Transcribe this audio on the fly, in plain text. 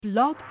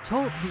Blog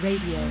Talk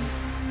Radio.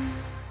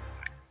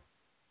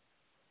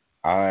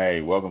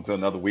 Hi, welcome to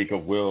another week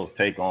of Will's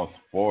Take on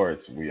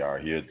Sports. We are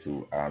here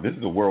to, this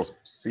is the World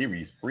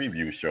Series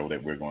preview show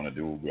that we're going to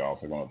do. We're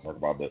also going to talk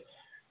about the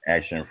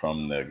action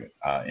from the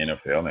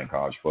NFL and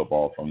college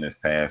football from this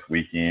past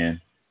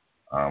weekend.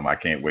 I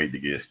can't wait to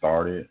get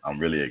started. I'm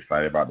really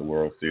excited about the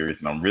World Series,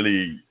 and I'm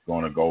really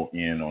going to go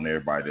in on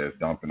everybody that's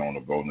dumping on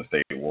the Golden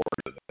State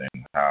Warriors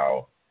and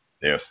how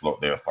they're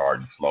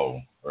starting slow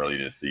early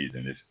this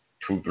season. It's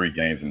 2-3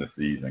 games in the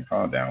season.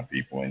 Calm down,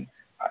 people, and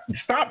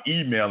stop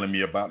emailing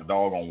me about the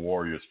doggone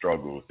Warriors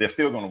struggles. They're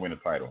still going to win the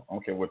title. I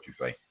don't care what you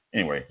say.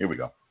 Anyway, here we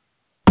go.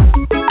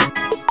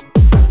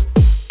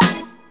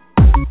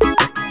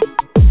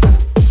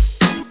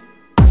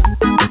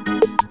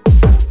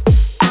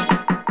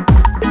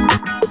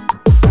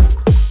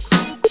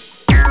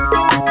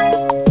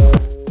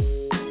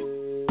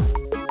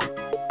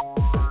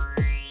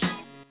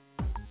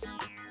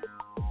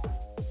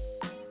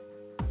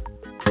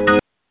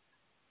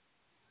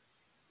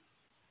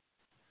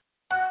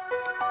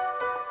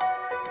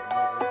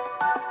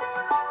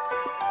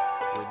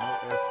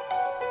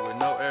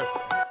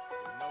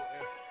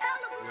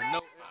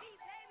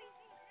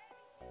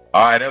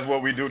 All right, that's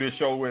what we do this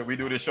show with. We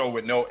do this show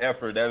with no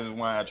effort. That is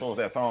why I chose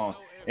that song.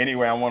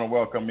 Anyway, I want to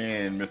welcome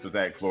in Mr.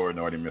 Zach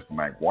Flournoy and Mr.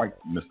 Mike White,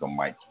 Mr.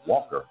 Mike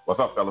Walker.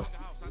 What's up, fellas?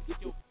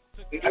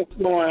 What's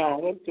going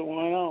on? What's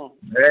going on?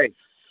 Hey,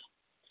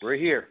 we're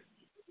here.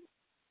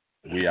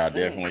 We are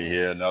definitely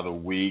here another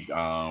week,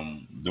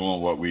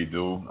 doing what we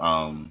do.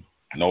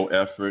 No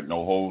effort,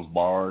 no holds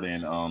barred,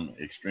 and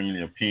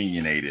extremely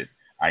opinionated.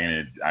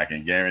 I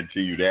can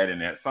guarantee you that.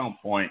 And at some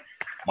point,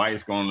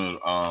 Mike's going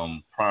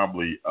to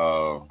probably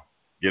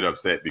get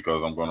upset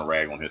because I'm going to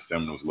rag on his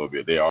Seminoles a little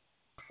bit. They are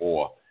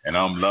 4, and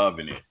I'm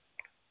loving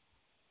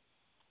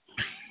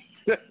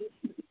it.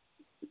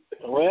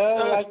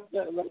 Well, like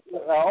the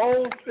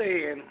old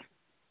saying,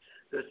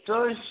 the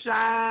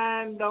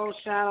sunshine don't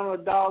shine on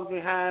the dog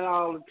behind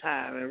all the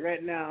time. And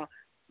right now,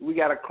 we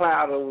got a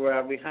cloud over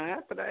our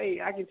behind. But hey,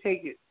 I can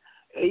take it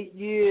 8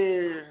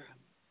 years,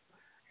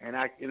 and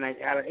out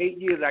of 8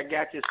 years, I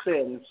got you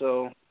 7.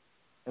 So.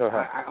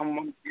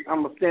 I'm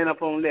gonna stand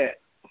up on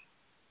that.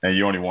 And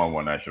you only won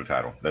one national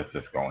title. Let's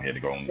just go ahead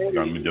and go.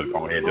 Let me just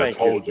go ahead and just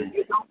hold you.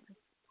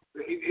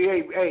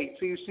 Hey,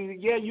 so you see,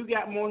 yeah, you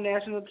got more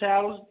national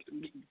titles.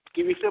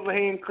 Give yourself a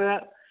hand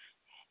clap.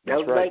 That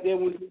was right there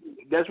when.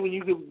 That's when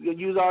you could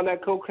use all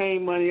that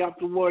cocaine money off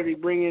the water to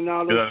bring in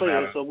all those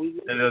players. So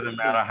it doesn't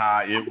matter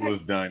how it was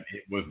done.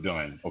 It was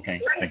done.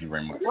 Okay. Thank you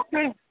very much.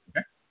 Okay.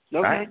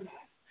 All right.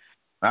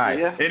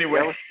 Yeah,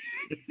 anyway.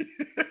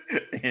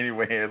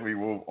 Anyway, as we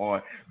move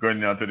on, going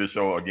down to the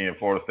show again,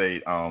 Florida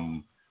State.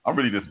 I'm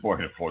really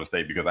disappointed in Florida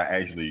State because I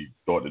actually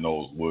thought the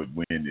Noles would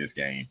win this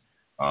game.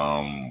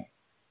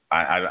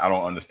 I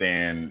don't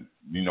understand.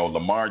 You know,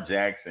 Lamar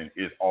Jackson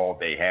is all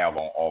they have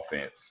on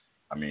offense.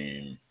 I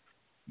mean,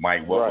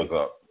 Mike, what was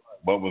up?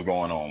 What was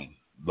going on?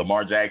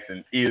 Lamar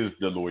Jackson is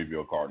the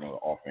Louisville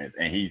Cardinals offense,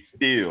 and he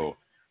still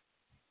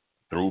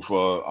threw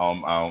for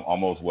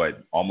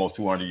almost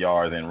 200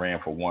 yards and ran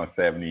for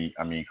 170.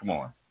 I mean, come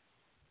on.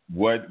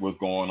 What was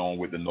going on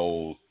with the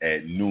Noles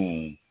at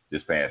noon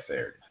this past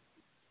Saturday?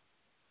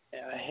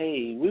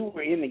 Hey, we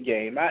were in the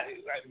game.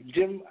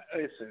 Jim,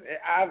 listen,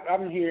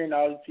 I'm hearing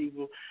all these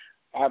people.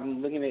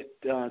 I'm looking at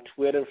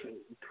Twitter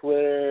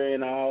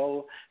and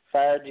all.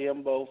 Fire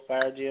Jimbo.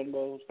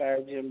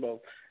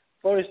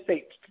 Florida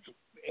State,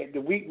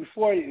 the week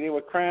before, they were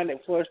crying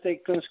that Florida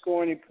State couldn't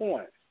score any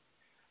points.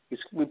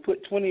 We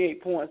put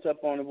 28 points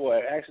up on the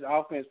board. Actually, the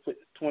offense put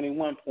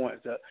 21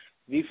 points up.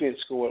 Defense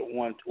scored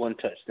one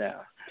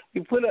touchdown.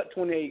 We put up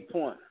 28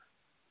 points.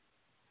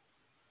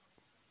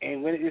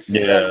 And when it's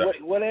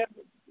whatever,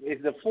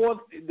 it's the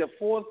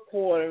fourth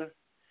quarter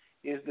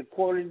is the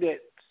quarter that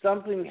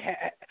something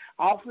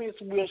offense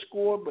will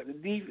score, but the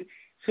defense,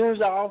 as soon as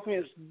the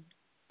offense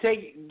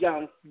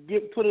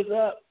put us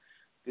up,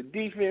 the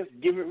defense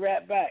give it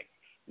right back.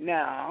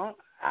 Now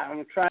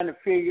I'm trying to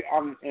figure.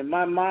 In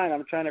my mind,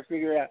 I'm trying to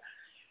figure out.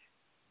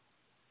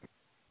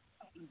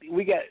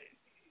 We got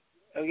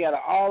an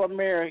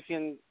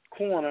All-American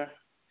corner.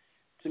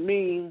 To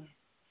me,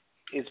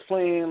 is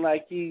playing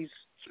like he's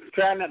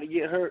trying not to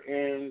get hurt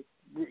and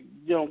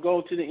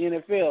go to the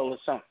NFL or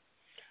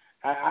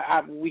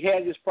something. We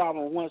had this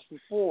problem once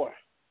before.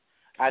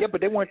 But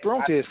they weren't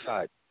thrown to his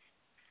side.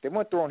 They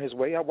weren't thrown his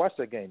way. I watched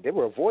that game. They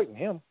were avoiding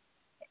him.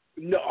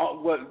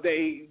 No, well,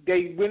 they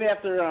went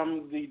after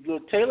the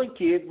little Taylor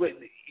kid, but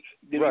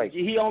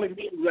he only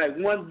made like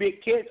one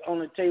big catch on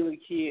the Taylor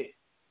kid.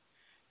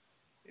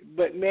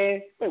 But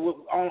man, on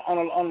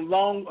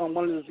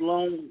one of those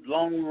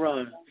long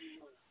runs,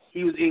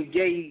 he was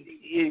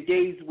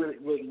engaged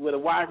with a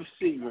wide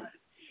receiver.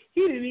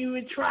 He didn't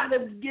even try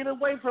to get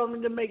away from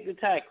him to make the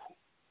tackle.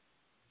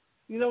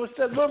 You know, it's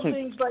little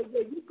things like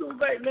that. You go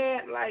back,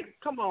 man. Like,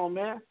 come on,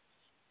 man.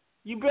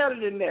 You better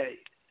than that.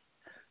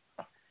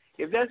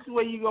 If that's the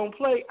way you're gonna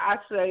play, I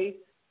say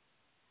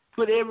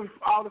put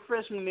all the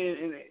freshmen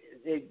in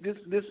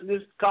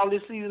this call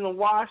this season a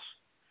wash.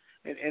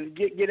 and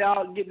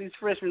get these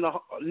freshmen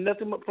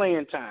nothing but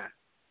playing time.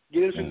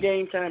 Get them some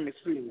game time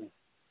experience.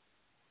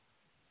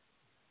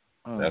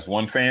 That's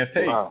one fan's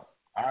take. Wow.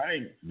 All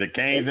right, the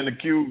Canes and the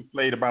Qs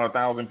played about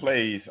 1,000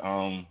 plays.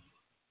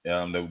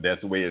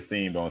 That's the way it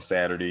seemed on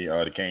Saturday.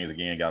 The Canes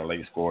again got a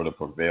late score to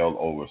prevail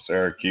over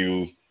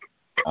Syracuse.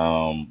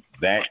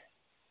 Zach,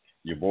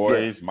 your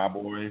boys, my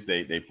boys,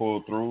 they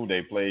pulled through.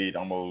 They played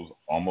almost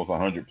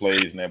 100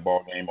 plays in that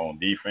ball game on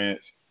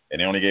defense,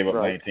 and they only gave up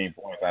 19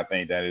 points. I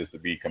think that is to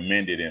be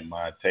commended in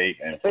my take.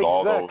 And for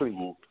all those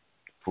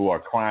who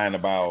are crying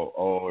about,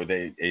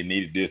 they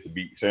needed this to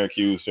beat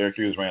Syracuse.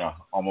 Syracuse ran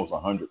almost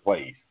 100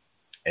 plays,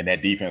 and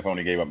that defense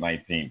only gave up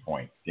 19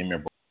 points. Give me a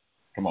break.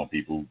 Come on,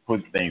 people.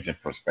 Put things in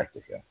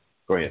perspective here.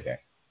 Go ahead, Dan.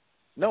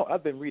 No,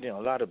 I've been reading a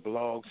lot of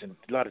blogs and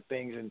a lot of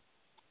things, and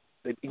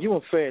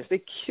the fans,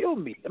 they kill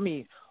me. I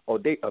mean,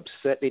 they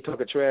upset. They talk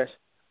trash.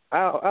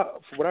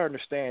 From what I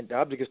understand, the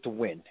object is to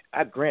win.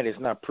 I grant it's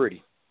not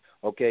pretty,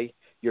 okay?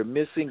 You're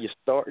missing your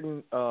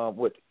starting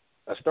with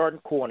a starting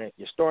corner,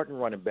 your starting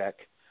running back.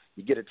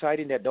 You get a tight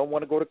end that don't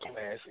want to go to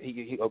class.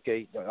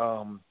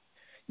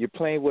 You're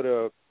playing with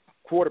a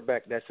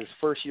quarterback that's his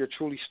first year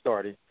truly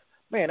starting.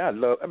 Man, I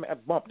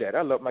bumped that.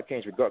 I love my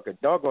Canes regardless.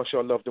 Doggone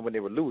sure loved them when they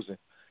were losing.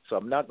 So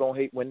I'm not going to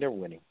hate when they're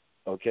winning.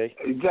 Okay?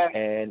 Exactly.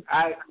 And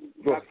I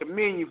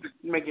commend you for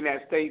making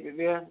that statement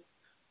there.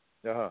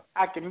 Uh-huh.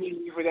 I commend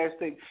you for that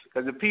statement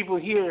because the people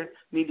here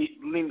need to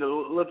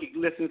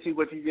listen to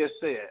what you just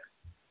said.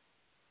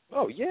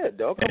 Oh, yeah,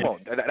 dog. Come on.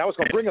 I was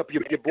going to bring up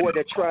your boy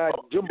that tried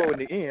Jimbo in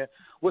the end.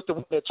 What's the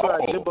one that tried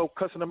Jimbo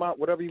cussing him out,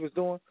 whatever he was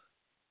doing?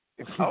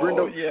 Yeah.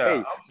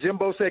 Hey,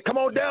 Jimbo said, come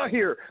on down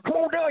here. Come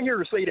on down here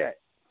and say that.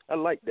 I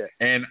like that.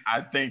 And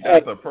I think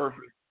that's a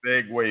perfect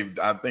segue.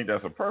 I think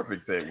that's a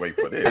perfect segue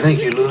for this. I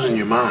think you're losing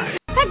your mind.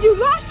 Have you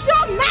lost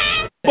your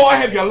mind? Boy,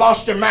 have you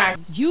lost your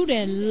mind? You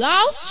done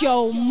lost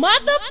your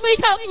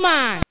mother-freaking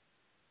mind.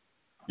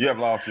 You have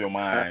lost your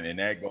mind, and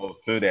that goes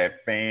to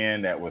that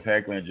fan that was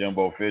heckling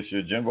Jimbo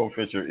Fisher. Jimbo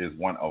Fisher is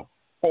one of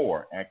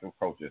 4 active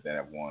coaches that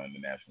have won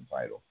the national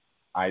title.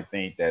 I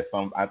think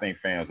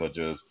fans are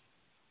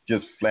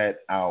just flat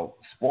out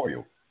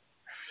spoiled.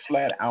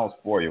 Flat out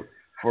spoiled.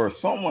 For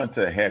someone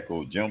to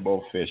heckle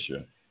Jimbo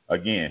Fisher,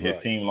 again, his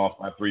team lost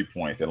by 3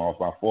 points. They lost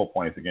by 4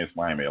 points against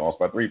Miami. They lost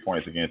by 3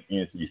 points against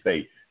NC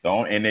State.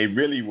 And they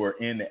really were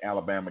in the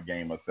Alabama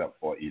game except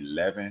for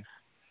 11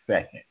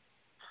 seconds.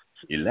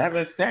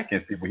 11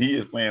 seconds, people. He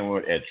is playing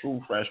with a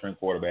true freshman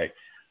quarterback.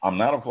 I'm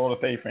not a Florida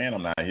State fan.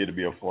 I'm not here to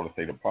be a Florida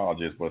State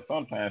apologist, but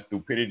sometimes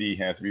stupidity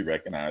has to be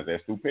recognized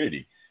as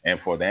stupidity. And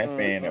for that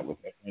fan that was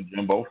heckling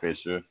Jimbo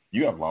Fisher,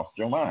 you have lost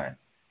your mind.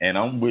 And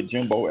I'm with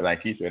Jimbo,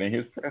 like he said in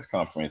his press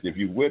conference. If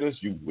you with us,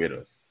 you with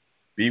us.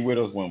 Be with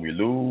us when we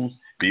lose.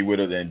 Be with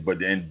us, and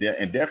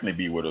definitely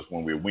be with us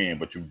when we win.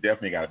 But you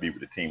definitely got to be with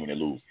the team when they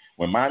lose.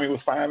 When Miami was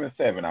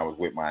 5-7, I was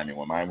with Miami.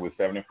 When Miami was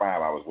 7-5, I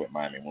was with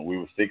Miami. When we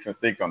were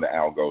 6-6 under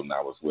Al Golden,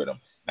 I was with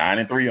them.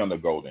 9-3 under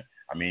Golden.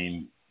 I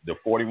mean, the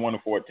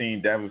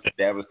 41-14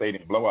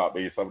 devastating blowout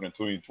they suffered in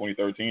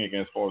 2013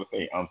 against Florida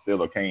State. I'm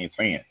still a Canes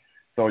fan.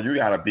 So you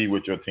got to be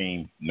with your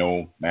team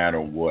no matter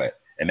what.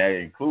 And that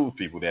includes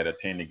people that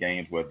attend the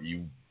games, whether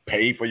you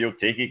pay for your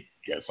ticket,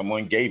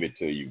 someone gave it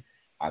to you.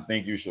 I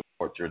think you should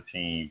support your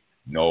team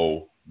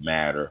no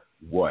matter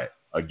what.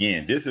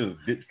 Again,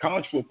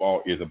 college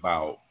football is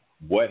about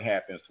what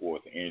happens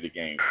towards the end of the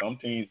game. Some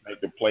teams make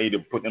the play to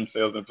put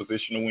themselves in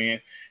position to win,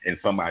 and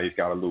somebody's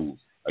got to lose.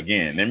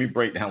 Again, let me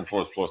break down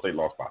Florida State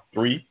lost by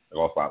 3. They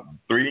lost by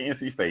 3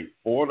 to NC State,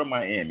 4 to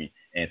Miami,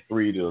 and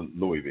 3 to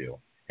Louisville.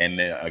 And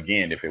then,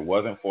 again, if it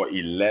wasn't for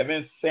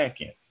 11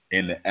 seconds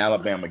in the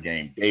Alabama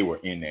game, they were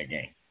in that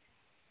game.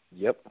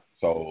 Yep.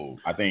 So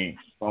I think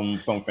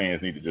some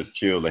fans need to just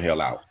chill the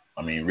hell out.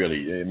 I mean,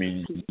 really. I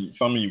mean,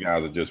 some of you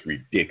guys are just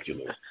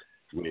ridiculous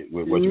with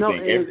what you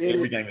think.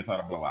 Every game is not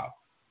a blowout.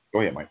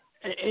 Go ahead, Mike.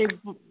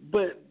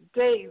 But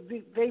they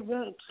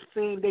won't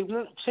say they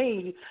won't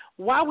change.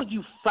 Why would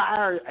you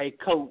fire a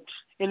coach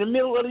in the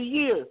middle of the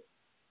year?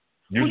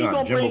 Jimbo is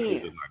not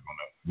going to.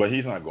 But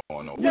he's not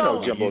going nowhere. You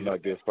know Jimbo's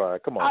not getting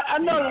fired. Come on. I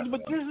know,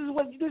 but this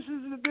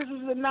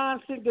is the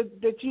nonsense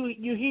that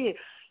you hear.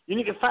 You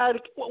need to fire.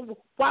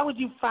 Why would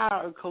you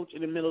fire a coach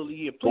in the middle of the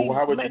year? Please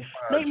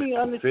make me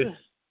understand.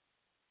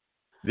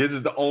 This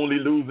is the only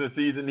losing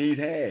season he's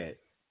had.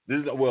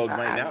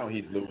 Right now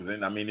he's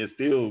losing. I mean, there's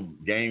still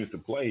games to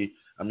play.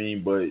 I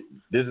mean, but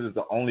this is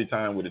the only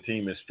time where the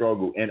team has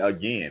struggled. And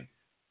again,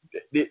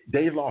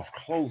 they've lost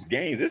close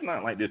games. It's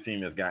not like this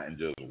team has gotten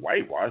just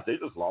whitewashed. They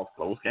just lost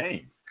close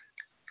games.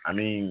 I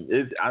mean,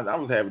 I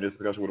was having this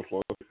discussion with a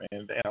Florida fan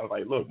today. I was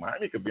like, look,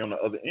 Miami could be on the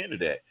other end of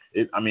that.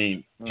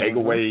 Take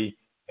away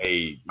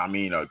a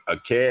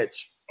catch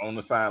on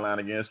the sideline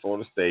against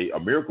Florida State, a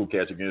miracle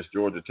catch against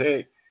Georgia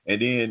Tech,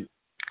 and then,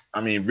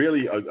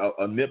 really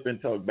a nip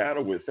and tuck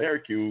battle with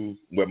Syracuse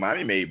where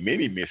Miami made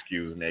many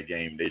miscues in that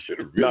game. They should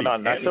have really. No,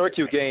 not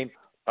Syracuse game.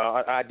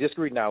 I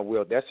disagree now,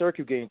 Will. That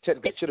Syracuse game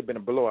technically should have been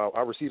a blowout.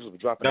 Our receivers were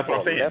dropping the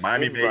ball. That's what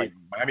I'm saying.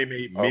 Miami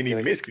made many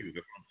miscues.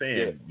 That's what I'm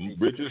saying. Yeah.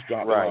 Richards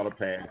dropped a lot of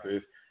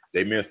passes.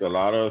 They missed a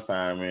lot of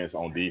assignments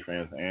on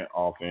defense and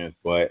offense,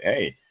 but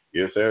hey,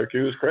 give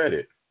Syracuse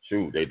credit.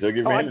 Shoot, they took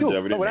advantage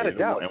of it. No, without a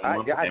doubt.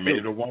 And made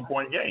it a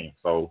 1-point game.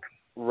 So,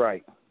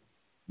 right.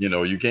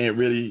 You can't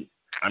really.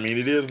 I mean,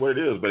 it is what it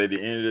is. But at the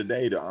end of the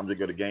day, the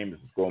object of the game is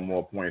to score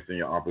more points than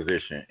your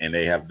opposition, and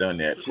they have done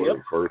that for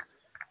the first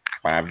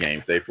 5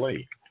 games they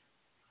played.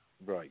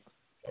 Right.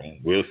 So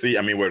we'll see.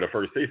 I mean, we're the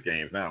first 6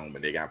 games now,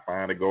 but they got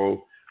 5 to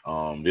go.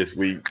 This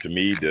week, to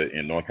me, the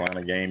North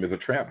Carolina game is a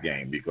trap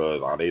game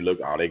because are they going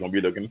to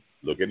be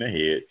looking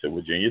ahead to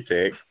Virginia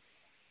Tech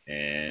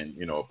and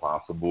a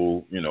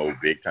possible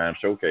big time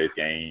showcase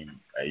game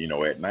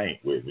at night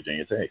with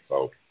Virginia Tech.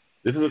 So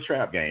this is a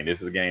trap game. This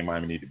is a game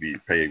Miami need to be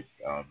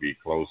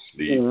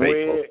closely.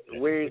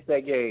 Where is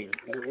that game?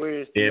 Where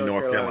is the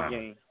North Carolina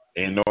game?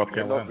 In North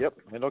Carolina. Yep,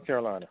 in North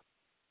Carolina.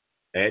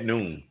 At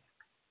noon.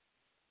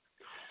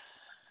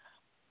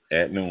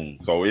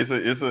 So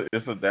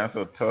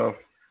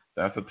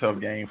that's a tough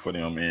game for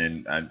them.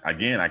 And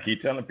again, I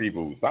keep telling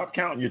people, stop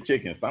counting your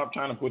chickens. Stop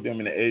trying to put them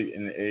in the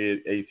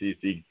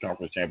ACC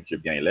Conference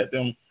Championship game. Let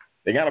them.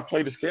 They got to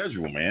play the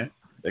schedule, man.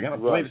 They got to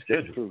play the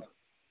schedule.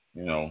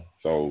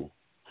 So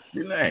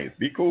be nice,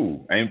 be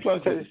cool. And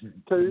plus,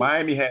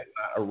 Miami has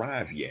not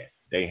arrived yet.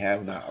 They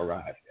have not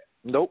arrived yet.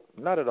 Nope,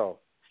 not at all.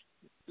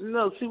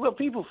 No, see what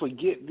people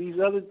forget, these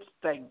other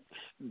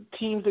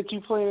teams that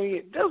you play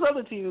against, those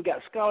other teams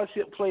got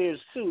scholarship players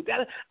too.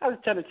 I was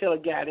trying to tell a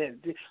guy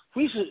that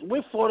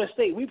we're Florida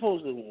State, we're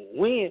supposed to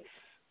win.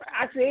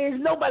 I said,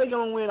 there's nobody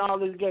gonna win all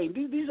this game.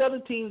 These other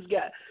teams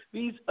got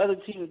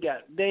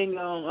dang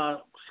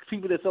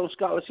people that's on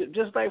scholarship,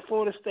 just like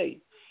Florida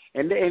State.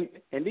 And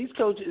these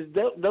coaches,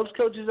 those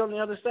coaches on the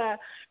other side,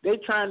 they're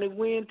trying to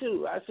win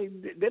too. I say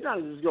they're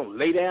not just going to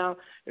lay down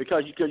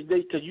because you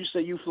say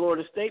you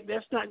Florida State.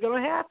 That's not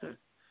going to happen.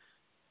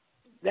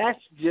 That's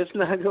just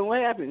not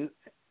going to happen.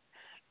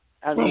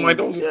 I mean, you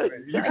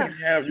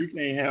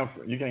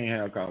can't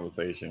have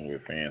conversation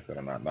with fans that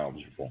are not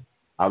knowledgeable.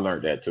 I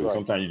learned that too. Right.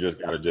 Sometimes you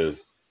just gotta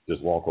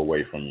just walk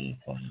away from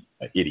an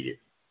idiot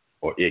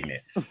or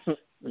ignorant.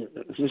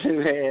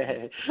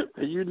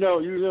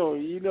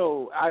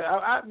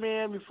 I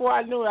man, before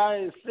I knew it,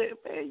 I said,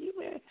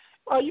 man,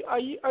 are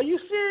you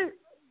serious?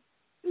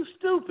 You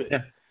stupid.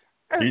 Yeah.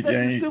 That's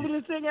the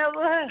stupidest thing I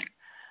ever had.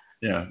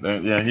 Yeah,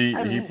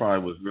 he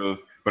probably was real.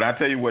 But I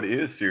tell you what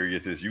is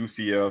serious is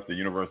UCF, the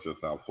University of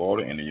South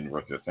Florida, and the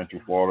University of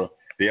Central Florida.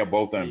 They are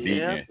both unbeaten.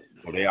 Yeah.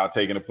 So they are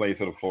taking the place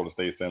of the Florida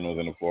State Seminoles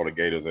and the Florida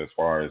Gators as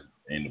far as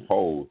in the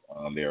polls.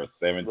 They are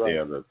They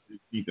are the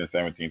 16th and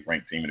 17th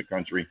ranked team in the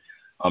country.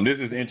 This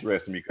is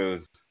interesting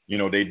because,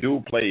 they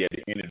do play at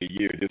the end of the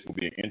year. This will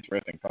be an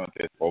interesting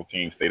contest. Both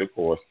teams stay the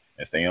course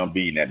and stay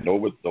unbeaten. That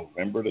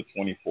November the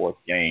 24th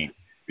game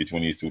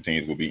between these two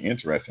teams will be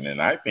interesting.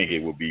 And I think it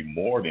will be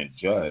more than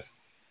just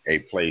a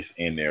place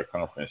in their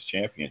conference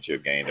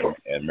championship game, the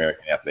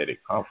American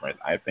Athletic Conference.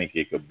 I think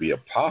it could be a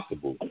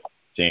possible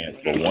chance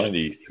for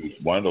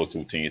one of those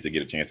two teams to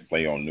get a chance to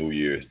play on New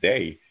Year's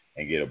Day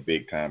and get a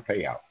big-time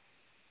payout.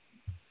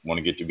 Want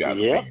to get you guys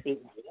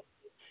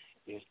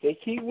if they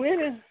keep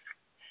winning,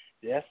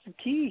 that's the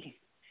key.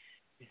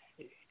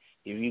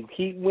 If you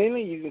keep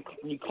winning,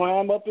 you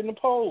climb up in the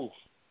polls.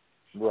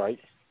 Right.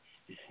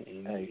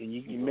 And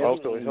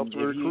also, it helps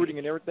with recruiting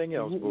and everything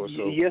else.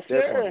 So yes,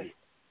 sir.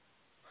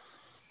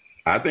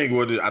 I think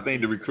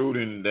the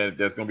recruiting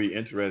that's going to be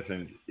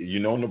interesting.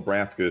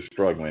 Nebraska is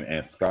struggling,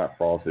 and Scott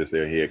Frost is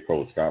their head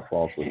coach. Scott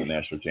Frost was the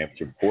national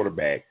championship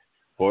quarterback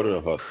for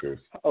the Huskers.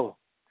 Oh,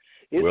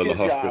 it's his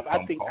job.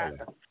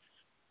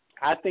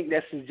 I think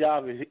that's his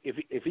job.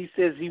 If he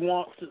says he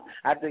wants to,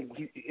 I think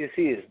it's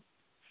his.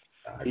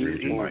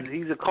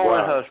 He's a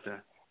corn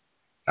husker.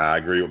 I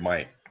agree with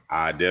Mike.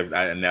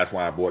 And that's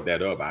why I brought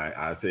that up.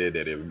 I said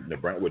that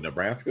with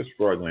Nebraska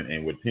struggling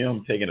and with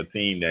him taking a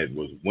team that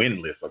was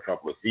winless a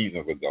couple of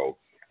seasons ago,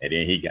 and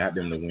then he got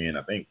them to win,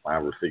 I think,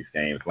 5 or 6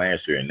 games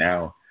last year. And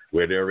now,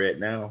 where they're at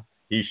now,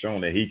 he's shown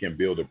that he can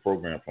build a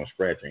program from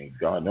scratch. And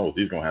God knows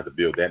he's going to have to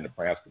build that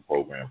Nebraska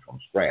program from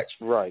scratch.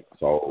 Right.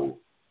 So,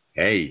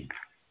 hey,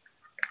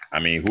 I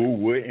mean, who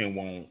wouldn't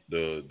want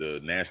the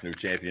national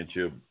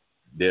championship,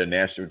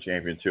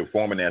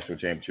 former national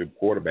championship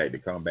quarterback to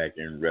come back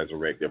and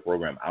resurrect their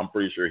program? I'm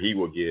pretty sure he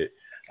will get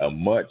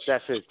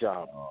That's his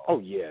job.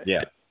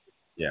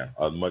 Yeah,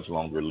 a much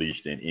longer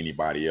leash than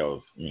anybody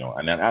else,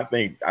 And I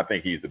think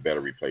he's the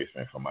better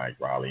replacement for Mike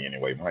Riley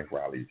anyway. Mike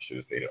Riley should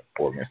have stayed at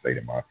Oregon State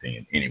in my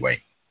opinion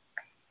anyway.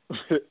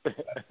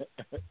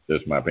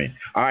 That's my opinion.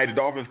 All right, the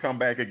Dolphins come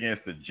back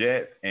against the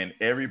Jets, and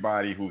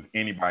anybody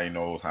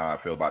knows how I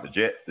feel about the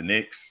Jets, the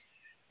Knicks,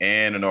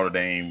 and the Notre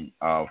Dame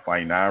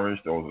Fighting Irish.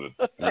 Those are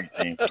the 3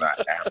 teams that I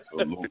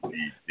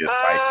absolutely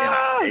dislike and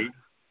I hate.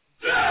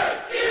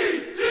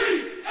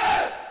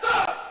 J-E-T-S,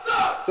 stop.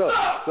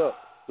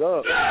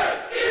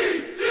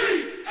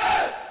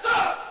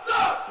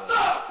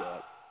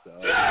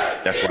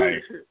 That's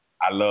right.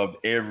 I loved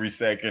every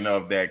second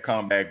of that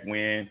comeback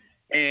win.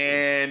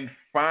 And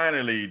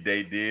finally,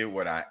 they did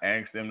what I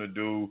asked them to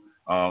do.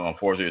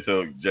 Unfortunately, it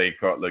took Jay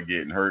Cutler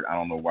getting hurt. I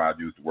don't know why I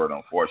used the word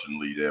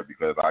unfortunately there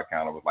because I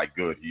kind of was like,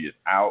 good, he is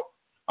out.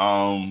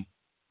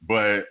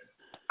 But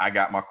I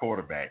got my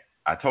quarterback.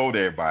 I told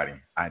everybody,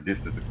 this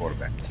is the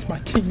quarterback. It's my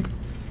team.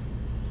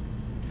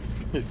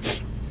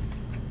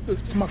 This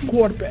is my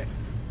quarterback.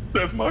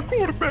 That's my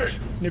quarterback.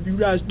 And if you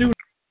guys do,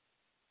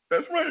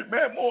 that's right.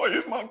 Matt Moore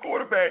is my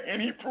quarterback,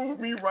 and he proved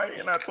me right.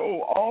 And I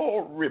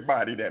told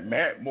everybody that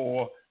Matt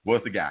Moore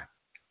was the guy.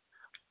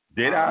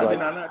 Did I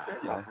not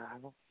tell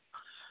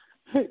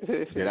you?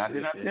 Did I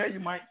not tell you,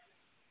 Mike?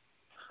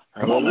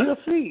 Well, we'll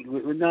see.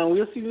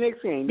 We'll see the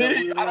next game.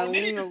 I don't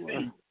need to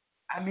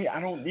see. I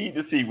don't need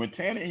to see. When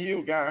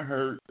Tannehill got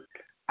hurt,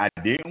 I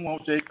didn't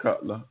want Jay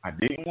Cutler. I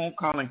didn't want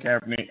Colin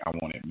Kaepernick. I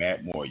wanted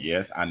Matt Moore.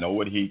 Yes, I know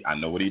what he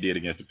did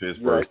against the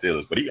Pittsburgh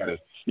Steelers, but he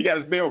got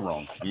his bell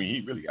rung. I mean,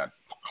 he really got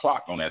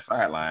clocked on that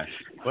sideline.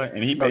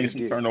 And he made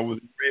some turnovers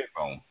in the red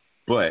zone.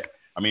 But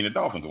I mean, the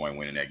Dolphins weren't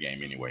winning that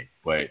game anyway.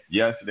 But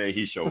yesterday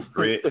he showed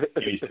grit,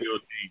 and he still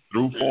came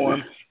through for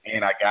him.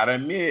 And I gotta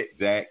admit,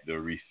 Zach, the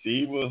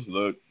receivers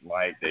looked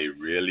like they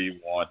really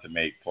want to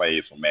make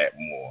plays for Matt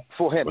Moore.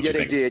 For him, they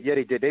did. Yeah,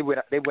 they did. They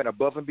went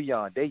above and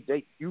beyond.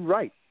 You're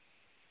right.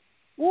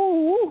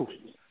 Woo.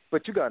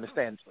 But you gotta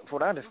understand. For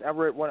what I understand, I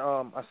read one.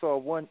 I saw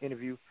one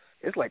interview.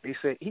 It's like they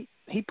said he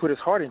put his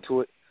heart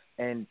into it,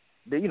 and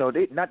they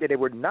not that they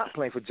were not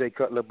playing for Jay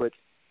Cutler, but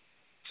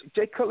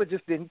Jay Cutler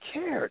just didn't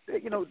care.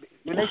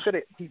 When they said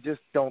it, he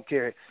just don't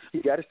care.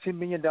 He got his $10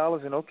 million,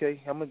 and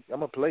okay, I'm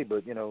gonna play,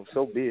 but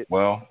so be it.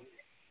 Well,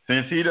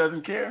 since he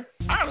doesn't care,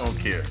 I don't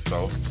care.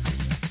 So.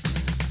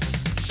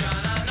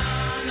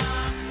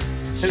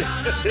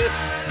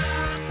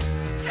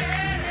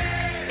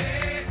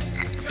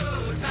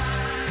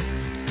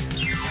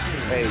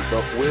 Hey,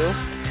 but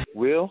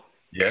Will.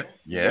 Yes.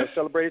 Don't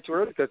celebrate it too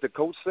early because the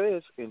coach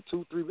says in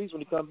 2-3 weeks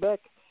when he comes back,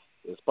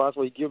 it's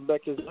possible he give him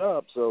back his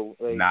job. So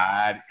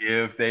not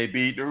if they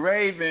beat the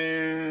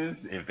Ravens.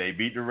 If they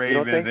beat the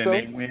Ravens and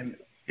they win,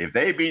 if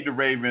they beat the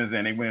Ravens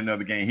and they win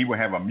another game, he will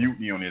have a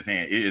mutiny on his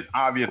hand. It is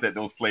obvious that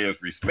those players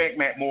respect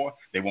Matt Moore.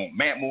 They want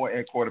Matt Moore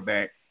at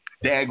quarterback.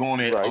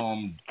 Daggone it,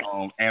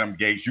 right. Adam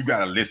Gates, you got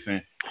to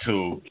listen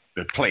to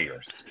the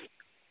players.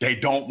 They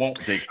don't want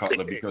Jay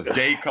Cutler because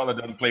Jay Cutler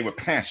doesn't play with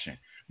passion.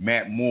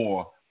 Matt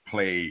Moore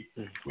played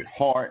with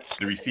heart.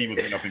 The receivers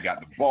went up and got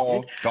the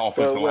ball. The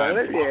offensive line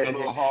played a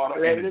little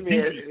harder. And the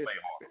defense played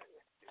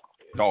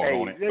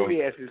harder. Let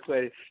me ask you this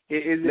question.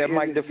 Let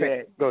Mike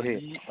defend. Go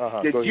ahead.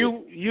 Go ahead.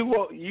 You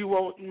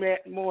want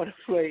Matt Moore to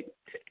play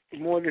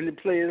more than the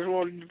players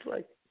want him to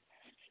play?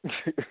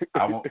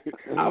 I want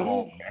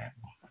Matt.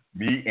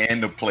 Me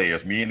and the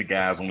players. Me and the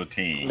guys on the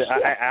team.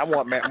 I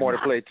want Matt Moore to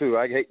play too.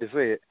 I hate to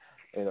say it.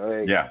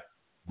 Yeah.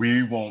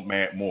 We want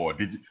Matt Moore.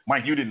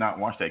 Mike, you did not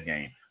watch that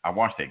game. I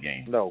watched that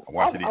game. No. I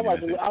watched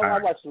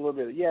a little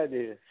bit. Yeah, I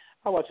did.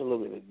 I watched a little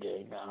bit of the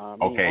game.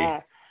 Okay.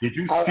 Did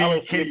you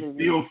see Kenny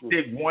still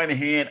stick one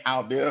hand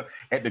out there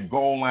at the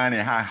goal line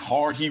and how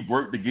hard he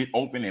worked to get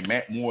open and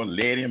Matt Moore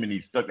led him and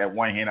he stuck that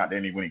one hand out there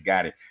and when he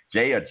got it,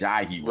 Jay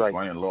Ajayi was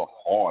running a little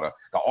harder.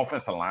 The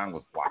offensive line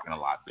was blocking a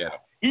lot better.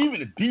 Even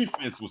the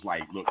defense was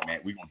like, look,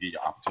 Matt, we're going to give you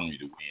an opportunity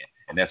to win.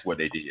 And that's what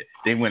they did.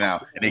 They went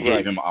out and they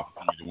gave him an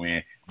opportunity to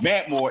win.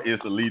 Matt Moore is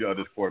the leader of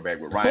this quarterback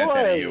with Ryan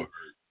Tannehill.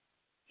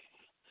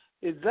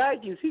 Is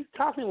he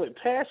talking with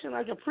passion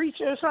like a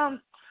preacher or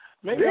something?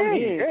 Maybe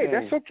hey,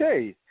 that's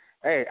okay.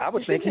 Hey, I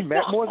was thinking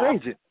Matt Moore's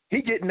agent.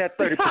 He getting that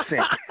 30%.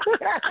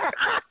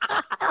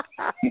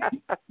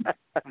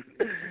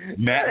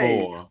 Matt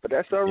Moore. But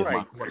that's all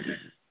right.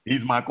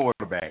 He's my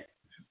quarterback.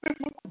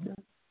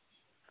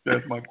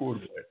 That's my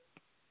quarterback.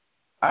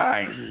 All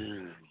right.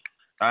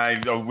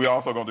 We're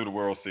also going to do the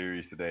World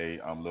Series today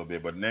a little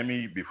bit. But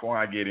before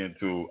I get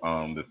into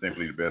the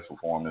Simply the Best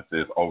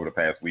performances over the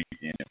past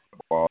weekend,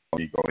 let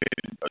me go ahead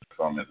and touch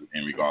comments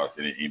in regards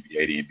to the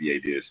NBA. The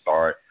NBA did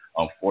start.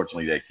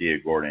 Unfortunately, that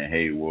kid, Gordon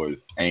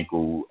Hayward's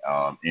ankle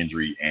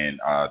injury, and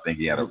I think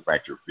he had a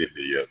fractured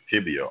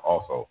tibia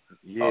also.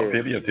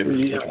 Tibia,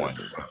 which one?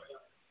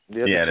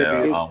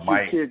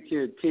 Mike.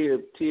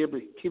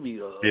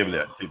 Tibia.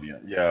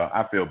 Yeah,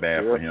 I feel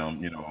bad for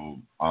him.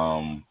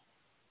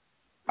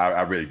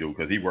 I really do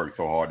because he worked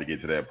so hard to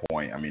get to that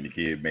point. I mean, the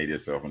kid made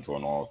himself into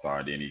an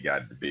all-star, then he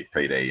got the big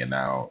payday, and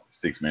now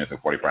 6 minutes and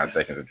 45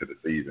 seconds into the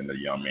season, the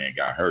young man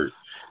got hurt.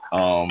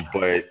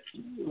 But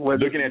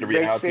looking at the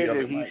reality of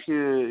it,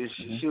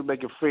 he should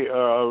make a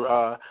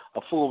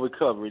full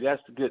recovery.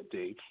 That's the good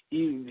thing.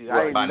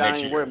 I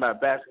ain't worried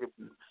about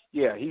basketball.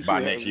 Yeah, he should by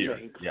next year.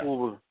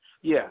 No,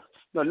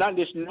 not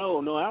this.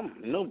 No,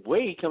 no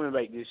way he coming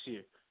back this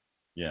year.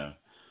 Yeah.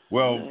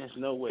 Well, there's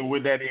no way.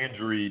 With that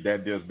injury,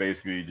 that just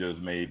basically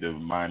made the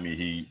Miami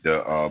Heat,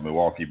 the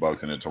Milwaukee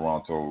Bucks, and the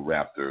Toronto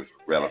Raptors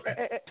relevant,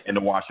 and the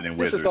Washington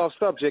Wizards. This is off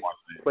subject,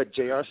 but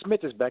J.R.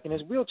 Smith is back in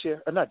his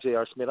wheelchair. Not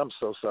J.R. Smith. I'm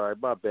so sorry.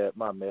 My bad.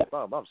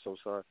 I'm so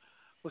sorry.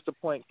 What's the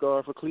point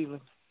guard for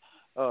Cleveland?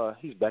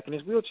 He's back in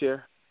his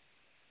wheelchair.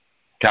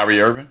 Kyrie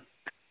Irving?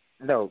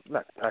 No,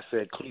 I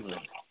said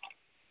Cleveland.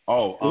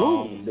 Oh,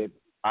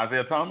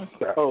 Isaiah Thomas?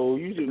 Oh,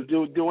 you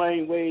do.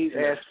 Dwayne Wade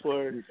asked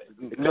for.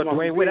 No,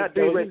 Dwayne Wade not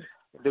there.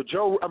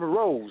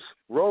 Rose.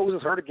 Rose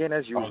is hurt again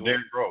as usual. Oh,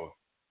 Derrick Rose.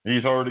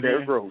 He's hurt again.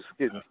 Derrick Rose.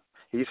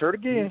 He's hurt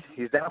again.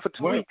 He's down for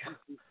 2 weeks.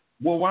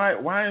 Well,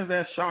 why is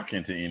that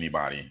shocking to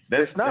anybody?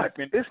 It's not.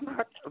 I'm just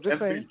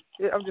saying.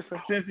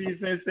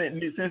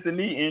 Since the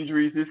knee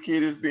injuries, this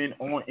kid has been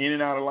in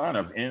and out of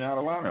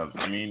lineups.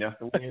 I mean, that's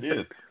the way it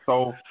is.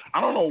 So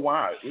I don't know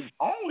why.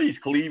 All these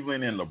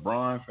Cleveland and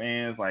LeBron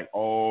fans like,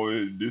 oh,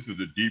 this is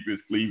the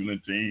deepest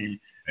Cleveland team,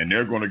 and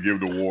they're going to give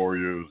the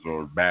Warriors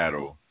a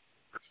battle.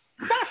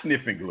 Stop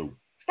sniffing glue.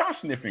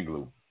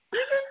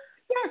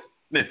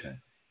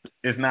 Listen.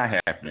 It's not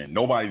happening.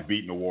 Nobody's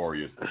beating the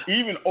Warriors.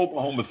 Even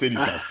Oklahoma City's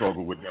going to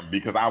struggle with them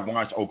because I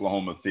watched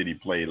Oklahoma City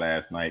play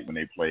last night when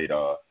they played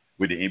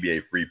with the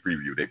NBA free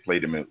preview. They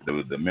played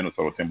the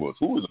Minnesota Timberwolves,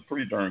 who is a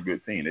pretty darn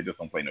good team. They just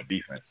don't play no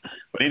defense.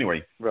 But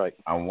anyway, right.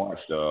 I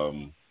watched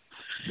that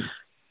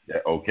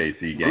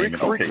OKC game. Greek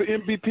freak for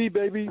MVP,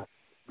 baby.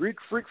 Greek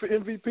freak for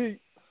MVP.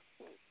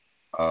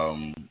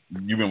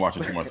 You've been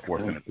watching too much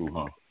Sports Center too,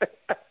 huh?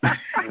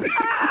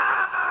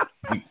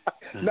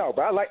 No,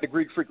 but I like the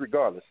Greek freak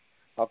regardless.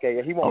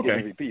 Okay, he won't get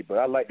MVP, but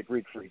I like the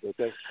Greek freak.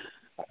 Okay.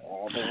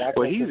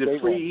 Well, he's a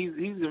free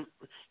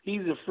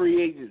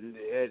agent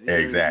at the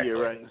end of the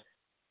year, right?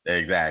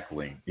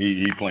 Exactly.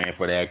 He's playing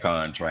for that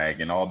contract,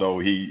 and although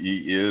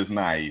he is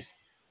nice,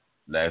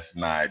 let's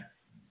not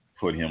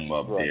put him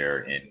up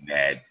there in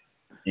that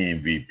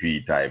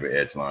MVP type of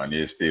echelon.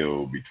 It's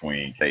still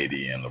between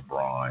KD and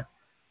LeBron,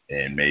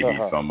 and maybe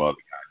some other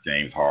guy,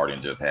 James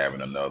Harden, just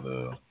having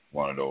another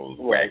one of those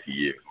wacky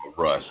years of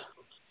rust,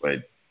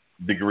 but.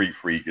 The Greek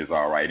freak is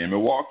all right. And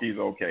Milwaukee's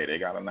okay. They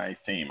got a nice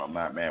team. I'm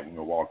not mad with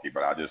Milwaukee,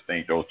 but I just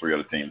think those three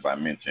other teams I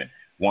mentioned,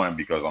 one,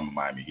 because I'm a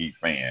Miami Heat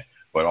fan,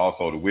 but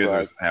also the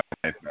Wizards have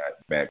a nice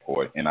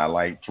backcourt. And I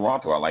like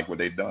Toronto. I like what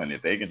they've done.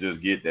 If they can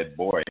just get that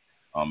boy,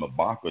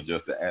 Ibaka,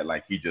 just to act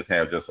like he just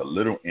has just a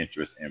little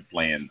interest in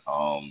playing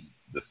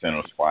the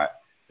center spot,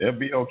 they'll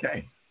be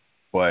okay.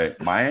 But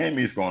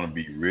Miami's going to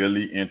be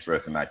really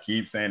interesting. I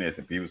keep saying this,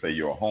 and people say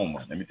you're a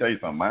homer. Let me tell you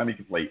something. Miami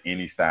can play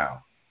any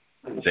style.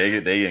 They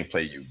can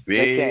play you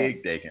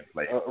big. They can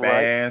play fast.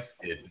 Right.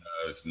 It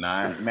does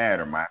not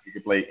matter. Miami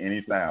can play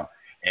any style.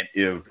 And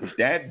if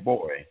that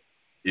boy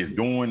is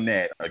doing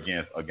that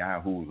against a guy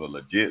who's a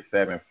legit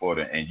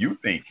 7-footer, and you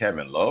think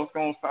Kevin Love's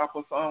going to stop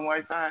us on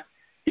Whiteside,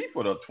 he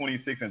put up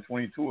 26 and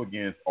 22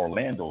 against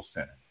Orlando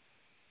Center.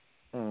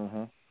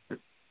 Mm-hmm.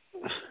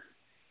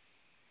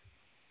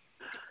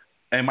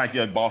 And Mike,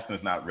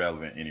 Boston's not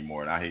relevant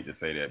anymore, and I hate to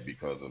say that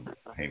because of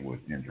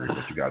Hayward's injury,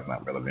 but you guys are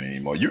not relevant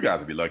anymore. You guys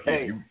would be lucky.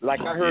 Hey, I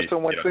heard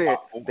someone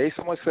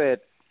said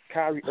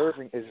Kyrie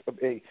Irving is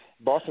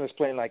Boston is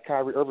playing like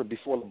Kyrie Irving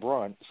before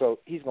LeBron, so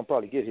he's gonna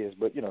probably get his.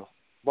 But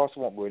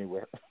Boston won't go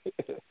anywhere.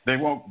 They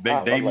won't.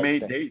 They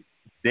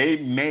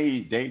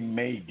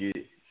may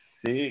get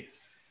 6,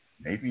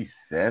 maybe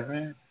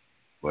 7,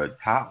 but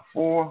top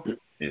 4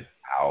 is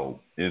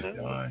out. It's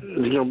done.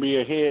 It's gonna be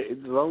ahead as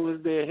long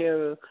as they're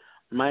ahead of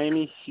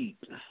Miami Heat.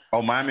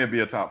 Oh, Miami will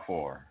be a top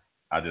 4.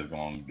 I just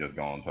gone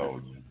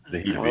told you. The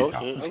Heat will be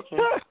top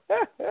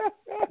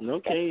 4.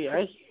 Okay,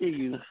 I hear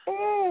you.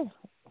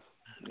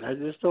 I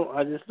just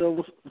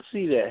don't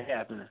see that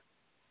happening.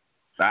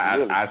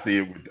 I see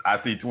it.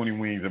 I see 20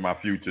 wings in my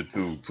future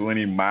too.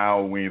 20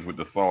 mild wings with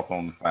the sauce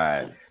on the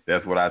side.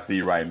 That's what I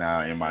see right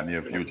now in my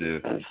near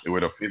future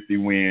with a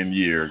 50-win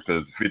year,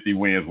 because 50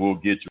 wins will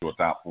get you a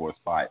top 4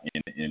 spot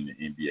in the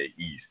NBA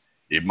East.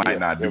 It might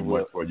not do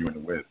much for you in the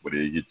West, but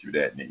it'll get you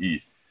that in the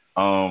East.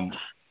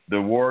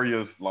 The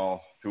Warriors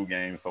lost 2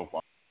 games so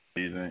far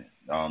this season.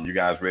 You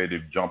guys ready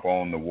to jump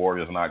on the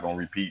Warriors not going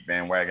to repeat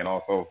bandwagon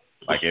also,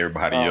 like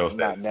everybody else?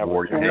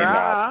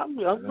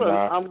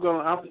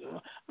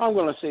 I'm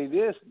gonna say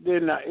this. They're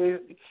not.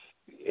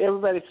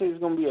 Everybody says it's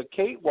gonna be a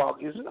cakewalk.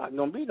 It's not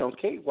gonna be no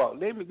cakewalk.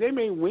 They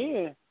may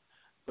win,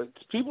 but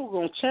people are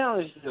gonna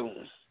challenge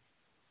them.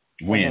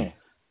 Win?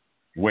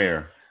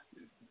 Where?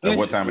 At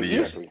what time of the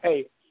year?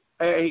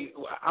 Hey,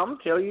 I'm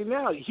telling you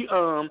now.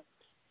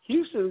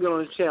 Houston's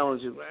gonna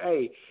challenge you.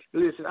 Hey,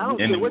 listen, I don't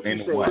care what you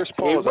say. Chris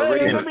Paul's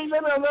already. Hold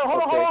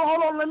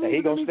on. Let me.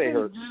 He gonna stay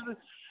hurt.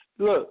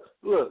 Look.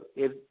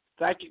 If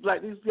like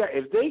these guys,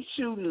 if they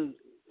shooting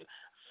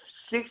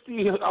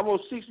 60,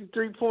 almost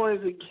 63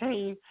 points a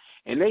game,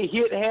 and they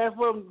hit half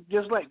of them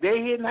just like they're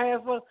hitting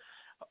half of,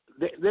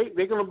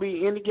 they're gonna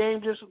be in the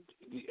game. Just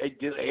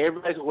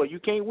everybody's you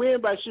can't win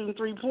by shooting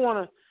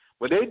 3-pointers,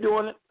 but they're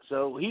doing it.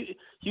 So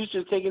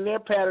Houston's taking their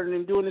pattern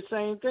and doing the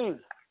same thing.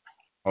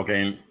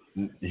 Okay,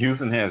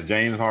 Houston has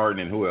James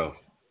Harden and who else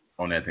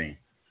on that team?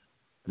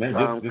 Man,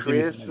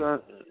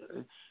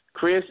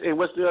 Chris, and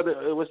what's the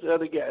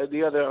other guy?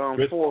 The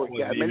other forward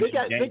guy. Man, they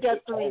got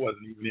 3. Paul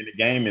wasn't even in the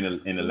game in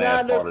the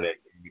last part of that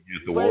game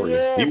against the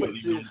Warriors. He wasn't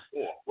even on the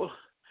floor.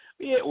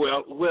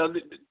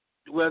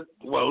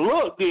 Well.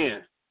 Look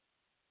then,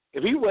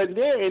 if he wasn't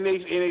there and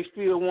they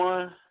still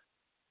won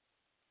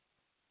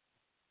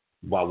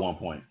by 1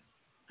 point.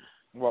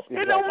 Well,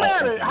 it don't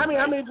matter. How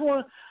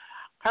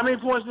many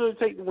points do it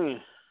take to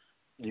win?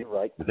 You're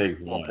right. The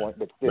Texas won, point,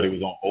 but it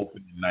was on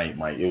opening night,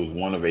 Mike. It was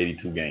one of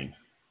 82 games.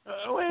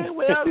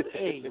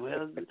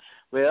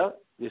 Well,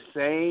 the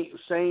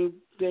same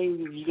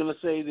thing. You're gonna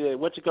say that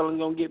what you calling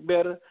gonna get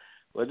better?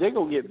 Well, they're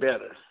gonna get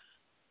better.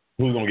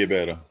 Who's gonna get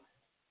better?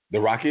 The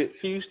Rockets.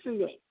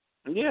 Houston.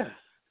 Yeah.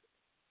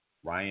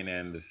 Ryan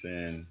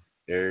Anderson,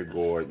 Eric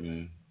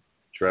Gordon,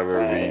 Trevor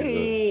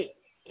Ariza.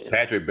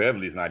 Patrick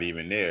Beverly's not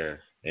even there,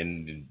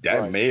 and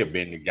that may have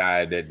been the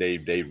guy that they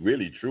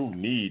really truly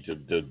need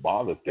to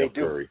bother Steph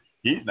Curry.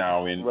 He's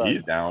now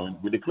he's down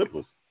with the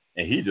Clippers,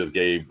 and he just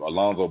gave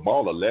Alonzo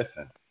Ball a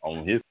lesson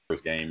on his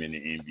first game in the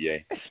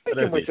NBA.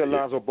 Speaking with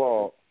Alonzo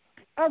Ball,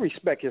 I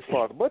respect his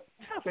father, but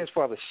have his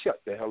father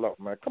shut the hell up,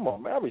 man. Come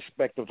on, man. I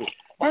respect him.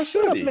 Why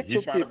should he?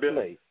 He's trying to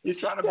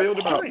build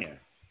a plan.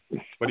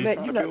 But he's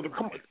trying to build a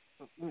plan.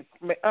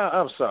 Man,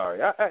 I'm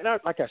sorry. I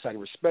like I said, I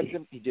respect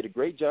him. He did a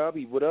great job.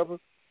 He whatever.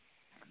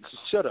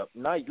 Shut up.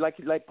 Now,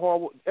 like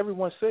Paul,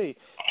 everyone say,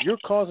 you're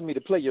causing me to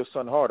play your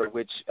son harder,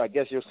 which I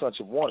guess your son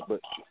should want.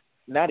 But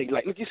now,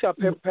 look, you see how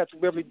Patrick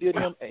Beverly did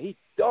him, and he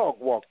dog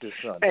walked his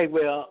son. Hey,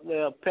 well,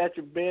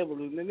 Patrick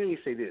Beverly. Let me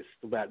say this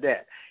about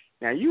that.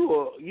 Now,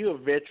 you're a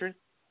veteran.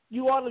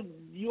 You ought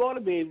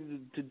to be able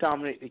to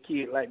dominate the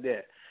kid like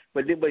that.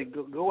 But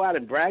go out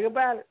and brag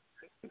about it.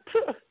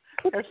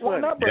 That's why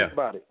not brag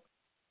about it?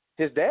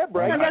 His dad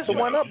bragged. So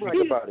why not brag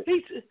about it?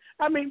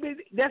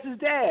 That's his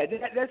dad.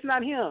 That's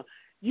not him.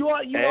 You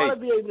ought to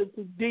be able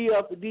to D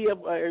up a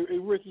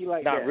rookie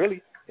like that. Not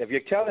really. If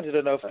you're talented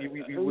enough, you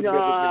wouldn't be able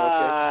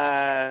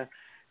to.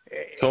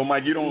 So,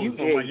 Mike, you don't think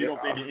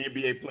the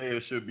NBA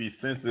players should be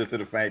sensitive to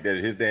the fact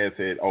that his dad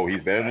said, "Oh, he's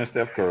better than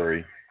Steph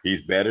Curry.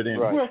 He's better than."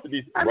 Right.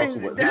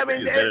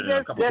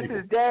 That's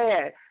his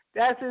dad.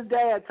 That's his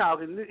dad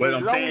talking. But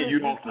I'm saying you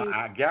don't.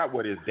 I got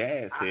what his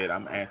dad said.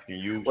 I'm asking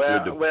you,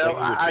 should the players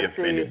be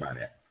offended by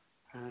that?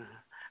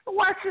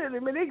 Why should they? I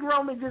mean, they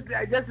grown me just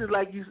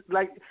like you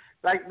like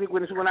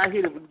when I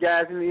hear the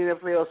guys in the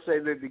NFL say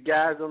that the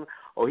guys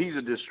he's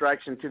a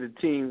distraction to the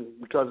team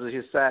because of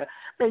his size.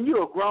 Man,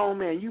 you're a grown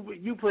man.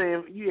 You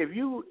playing. If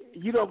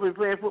you don't be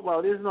playing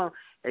football this long,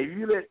 if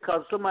you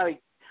cause somebody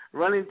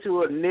run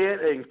into a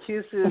net and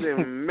kiss it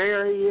and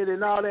marry it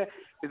and all that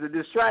is a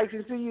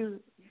distraction to you.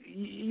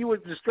 You were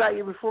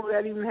distracted before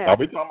that even happened. Are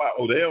we talking about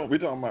Odell? We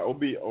talking about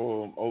OB?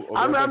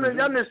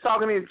 I'm just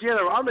talking in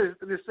general. I'm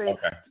just saying,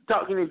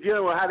 talking in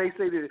general, how they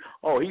say that.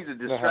 Oh, he's a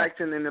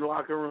distraction in the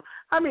locker room.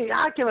 I mean,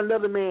 how can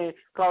another man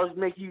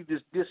make you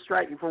just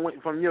distracted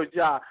from your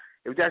job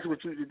if that's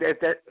what you that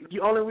the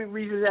only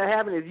reason that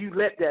happened is you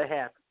let that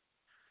happen.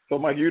 So,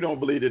 Mike, you don't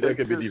believe that there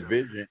can be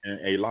division in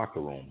a locker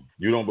room?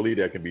 You don't believe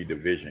there can be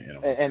division in a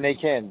locker room? And they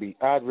can be.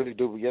 I really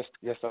do. Yes,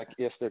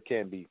 there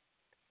can be.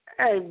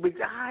 Hey, but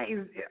how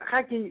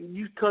can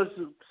you? Because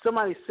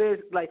somebody says,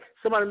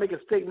 somebody make a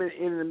statement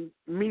in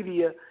the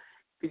media,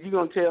 is you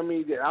gonna tell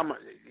me that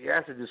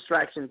that's a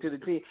distraction to the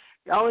team?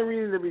 The only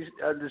reason to be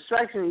a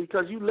distraction is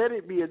because you let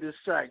it be a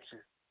distraction.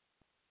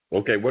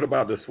 Okay, what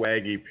about the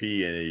Swaggy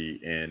P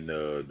and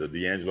the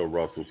D'Angelo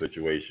Russell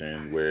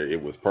situation where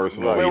it was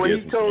personal? Well,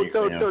 when he told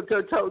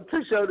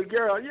to show the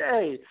girl,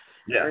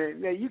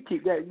 now you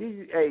keep that.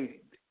 Hey,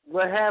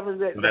 what happens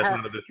that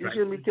you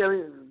shouldn't be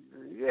telling.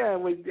 Yeah,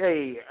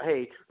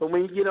 but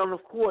when you get on the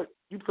court,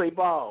 you play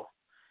ball,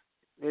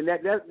 and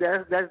that's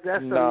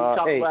something you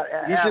talk about.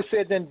 You just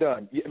said then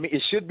done. I mean,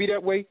 it should be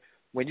that way.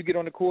 When you get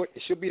on the court,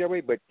 it should be that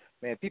way. But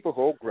man, people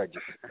hold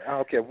grudges. I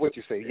don't care what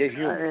you say.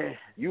 Yeah,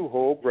 you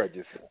hold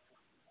grudges.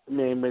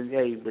 Man,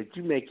 but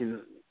you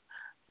making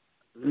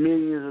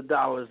millions of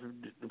dollars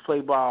to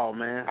play ball,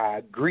 man. I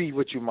agree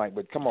with you, Mike.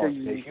 But come on,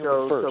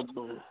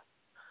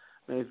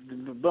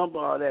 bump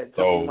all that.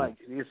 So Mike,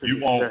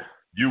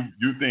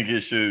 You think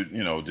it should,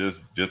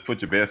 just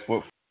put your best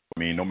foot. I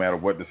mean, no matter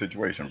what the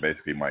situation,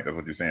 basically, Mike. That's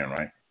what you're saying,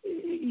 right?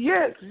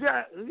 Yes.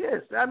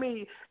 I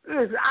mean,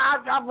 listen,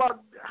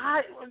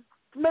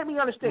 let me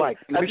understand. Mike,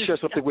 let me share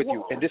something with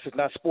you, and this is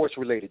not sports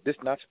related.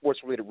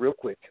 Real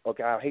quick.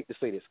 Okay, I hate to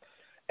say this.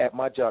 At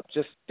my job,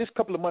 just a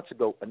couple of months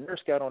ago, a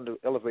nurse got on the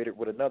elevator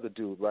with another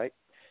dude, right?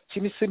 She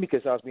didn't see me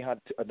because I was behind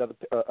another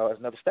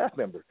staff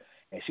member,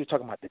 and she was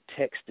talking about the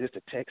text. The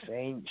text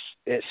ain't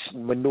it's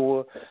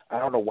manure. I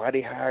don't know why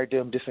they hired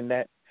them, this and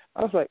that.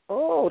 I was like,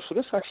 oh, so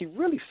this is how she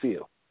really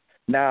feel.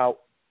 Now,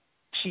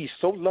 she's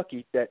so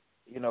lucky that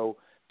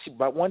she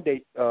about one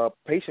day,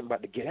 patient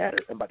about to get at her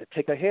and about to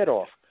take her head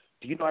off.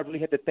 Do you know I really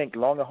had to think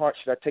long and hard?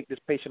 Should I take this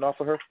patient off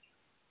of her?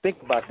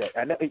 Think about that.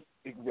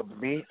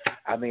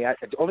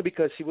 Only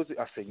because she was.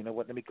 I said, you know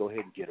what? Let me go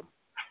ahead and get him.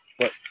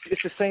 But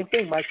it's the same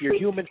thing, Mike. You're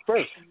human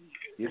first.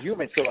 You're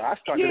human, so I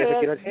started to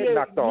get her head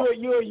knocked off.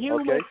 You're a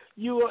human. Okay?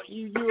 You're a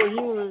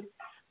human,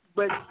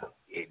 but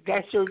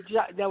that's your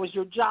job. That was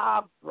your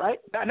job, right?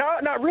 No,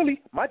 not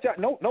really. My job,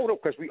 no,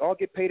 because we all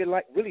get paid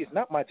alike. Really, it's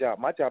not my job.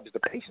 My job is the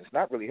patient's,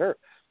 not really her.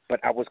 But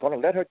I was going to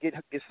let her get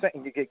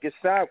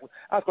side.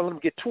 I was going to let him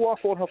get two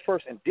off on her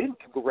first, and then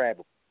grab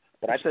him.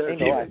 But I just,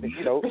 okay.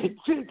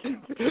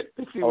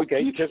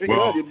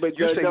 But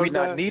you say we're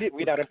not needed,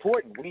 we're not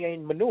important, we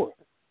ain't manure.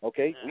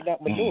 Okay, we're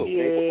not manure.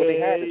 What they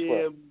had is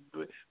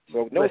for.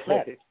 So no, it's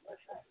not.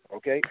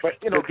 Okay, but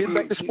getting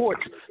back to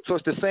sports, so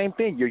it's the same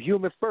thing. You're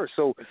human first.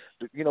 So,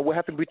 what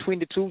happened between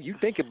the two? You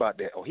think about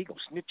that. Oh, he gonna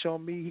snitch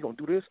on me. He gonna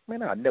do this.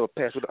 Man, I'll never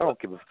pass with. I don't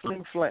give a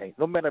fling.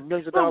 No matter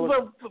millions of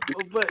dollars.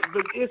 But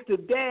it's the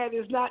dad.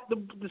 It's not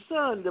the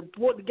son. The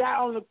guy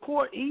on the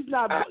court. He's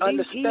not. I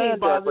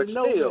understand that, but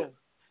still.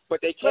 But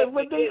they can't.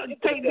 But they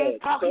take their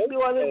pocket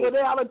on it. But they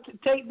ought to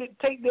take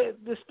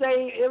the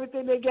stain,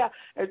 everything they got,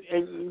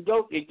 and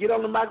go and get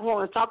on the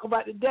microphone and talk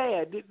about the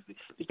dad. The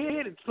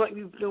kid,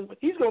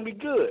 he's gonna be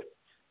good.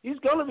 He's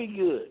gonna be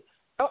good.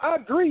 Oh, I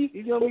agree.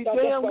 He's gonna be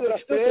damn good.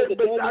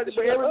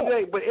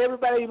 But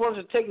everybody wants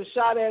to take a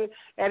shot at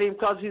him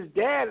because his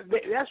dad.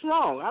 That's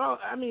wrong.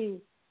 I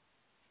mean,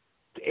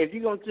 if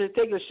you're gonna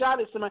take a shot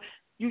at somebody,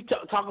 you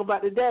talk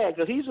about the dad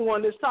because he's the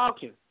one that's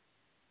talking.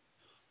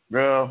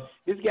 Well,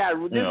 this guy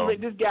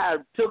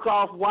took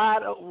off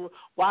wide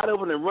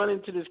open and run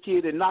into this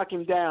kid and knock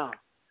him down.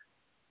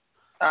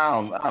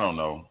 I don't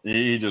know.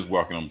 He just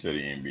welcomed him to the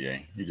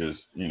NBA. He just,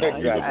 he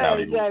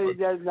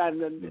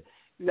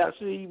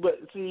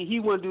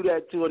wouldn't do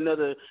that to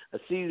a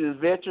seasoned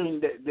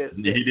veteran.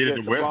 He did it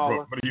to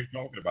Westbrook. What are you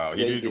talking about?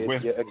 He did it to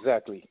Westbrook. Yeah,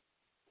 exactly.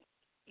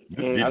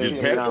 Patrick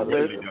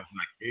Beverly does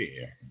not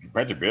care.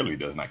 Patrick Beverly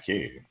does not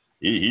care.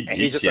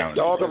 He's just a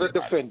dog of a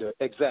defender.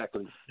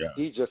 Exactly. Yeah.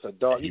 He's just a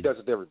dog. He does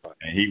it to everybody.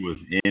 And he was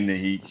in the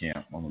Heat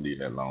camp. I'm going to leave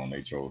that alone.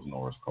 They chose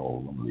Norris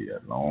Cole. I'm going to leave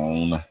that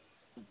alone.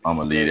 I'm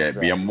going to leave that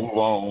be. I'm going to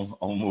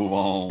move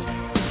on.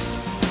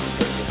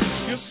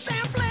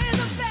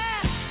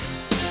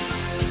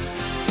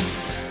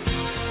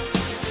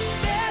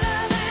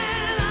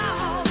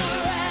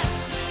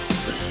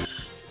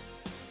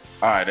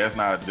 All right, that's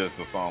not just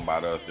a song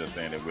about us just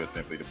saying that we're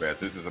simply the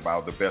best. This is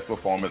about the best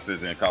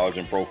performances in college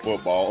and pro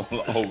football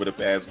over the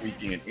past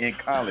weekend. In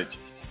college,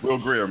 Will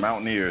Grier,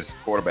 Mountaineers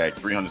quarterback,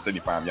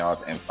 375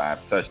 yards and 5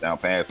 touchdown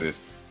passes.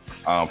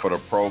 For the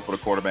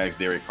quarterbacks,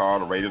 Derek Carr,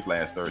 the Raiders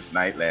last Thursday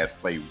night,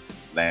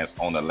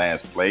 on the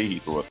last play, he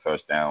threw a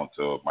touchdown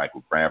to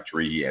Michael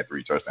Crabtree. He had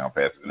 3 touchdown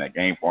passes in that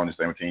game,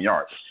 417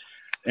 yards.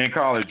 In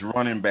college,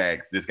 running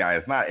backs, this guy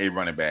is not a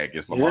running back.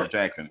 It's Lamar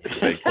Jackson,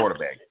 a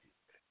quarterback.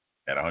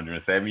 At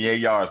 178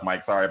 yards,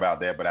 Mike, sorry about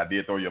that, but I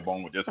did throw you a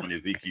bone with this one.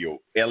 Ezekiel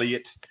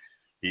Elliott,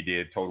 he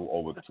did total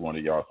over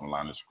 200 yards from the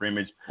line of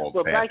scrimmage, both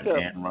passing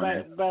and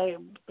running.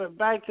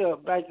 Back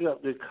up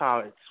to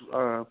college.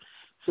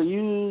 So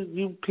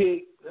you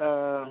picked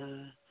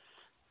the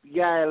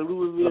guy at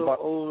Louisville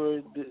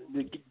over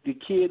the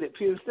kid at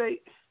Penn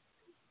State?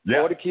 Yeah.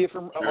 Or the kid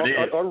from or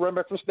the running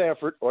back from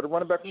Stanford.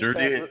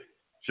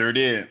 Sure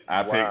did.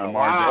 I picked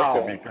Lamar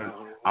Jackson because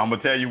I'm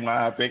going to tell you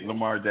why I picked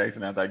Lamar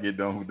Jackson after I get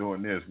done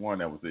doing this. One,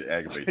 that was to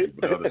aggravate you,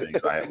 but the other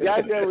things I had.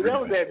 that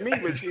was at me,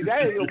 but see,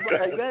 that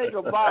ain't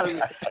gonna bother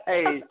me.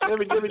 Hey, let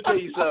me tell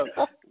you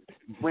something.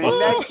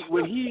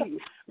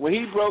 When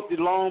he broke the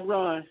long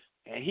run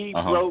and he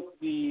broke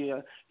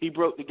the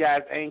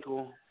guy's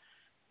ankle.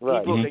 Right.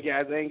 He broke the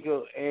guy's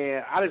ankle,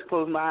 and I just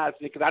closed my eyes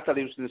because I thought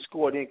he was going to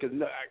score then because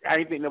I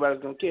didn't think nobody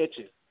was going to catch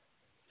it.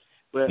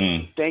 But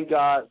thank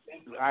God,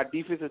 our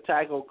defensive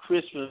tackle,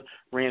 Crispin,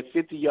 ran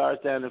 50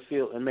 yards down the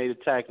field and made a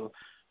tackle.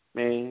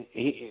 Man,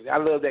 I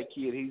love that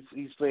kid. He's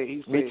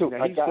playing. Me too.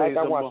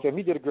 I watched him.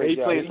 He did a great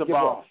job. He played some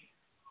ball.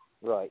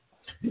 Right.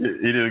 He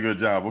did a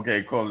good job.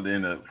 Okay, call it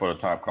in for the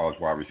top college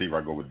wide receiver.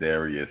 I go with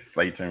Darius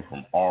Slayton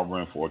from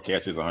Auburn, 4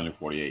 catches,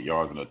 148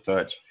 yards and a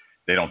touch.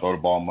 They don't throw the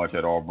ball much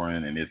at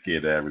Auburn, and this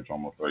kid averaged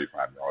almost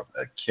 35 yards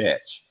a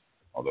catch,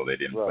 although they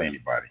didn't play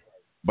anybody.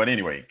 But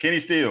anyway,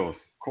 Kenny Stills.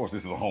 Of course,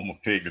 this is a homer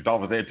pick. The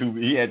Dolphins had two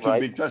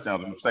big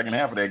touchdowns in the second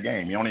half of that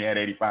game. He only had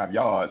 85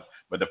 yards,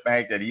 but the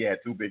fact that he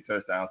had 2 big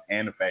touchdowns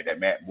and the fact that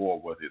Matt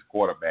Moore was his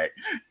quarterback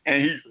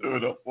and he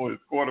stood up for his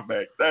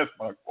quarterback, that's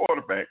my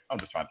quarterback. I'm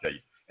just trying to tell you.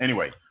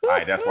 Anyway, all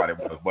right, that's what it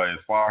was. But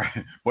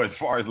as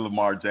far as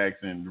Lamar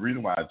Jackson, the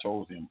reason why I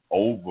chose him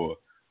over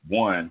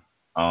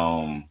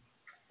Saquon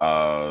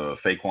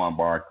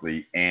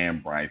Barkley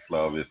and Bryce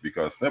Love is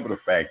because simple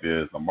fact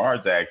is Lamar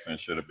Jackson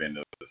should have been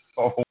the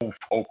sole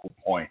focal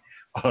point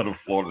of the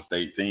Florida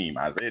State team.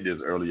 I said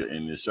this earlier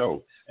in this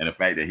show, and the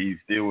fact that he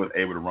still was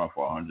able to run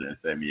for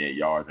 178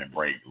 yards and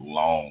break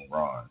long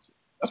runs.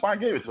 That's why I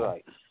gave it to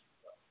him.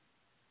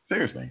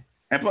 Seriously.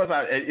 And plus,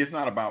 it's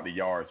not about the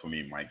yards for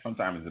me, Mike.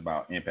 Sometimes it's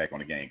about impact on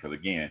the game. Because,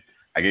 again,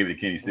 I gave it to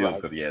Kenny Stills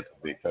because he had some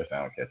big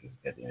touchdown catches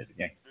at the end of the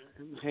game.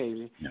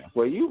 Hey,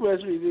 well, you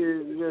must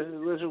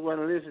want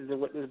to listen to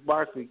what this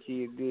Barkley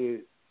kid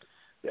did.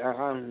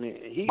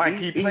 Mike,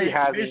 he played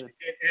Michigan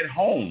at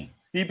home.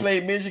 He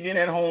played Michigan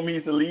at home.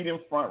 He's the leading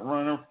front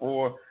runner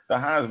for the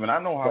Heisman. I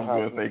know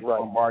how good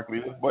Saquon Barkley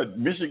is, but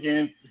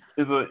Michigan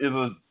is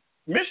in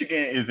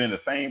the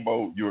same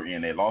boat you're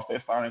in. They lost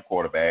their starting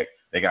quarterback.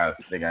 They got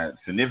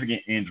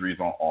significant injuries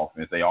on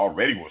offense. They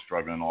already were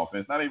struggling on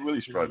offense. Now they're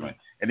really struggling.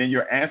 And then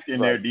you're asking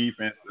their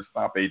defense to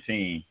stop a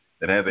team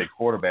that has a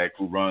quarterback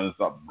who runs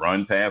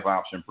run-pass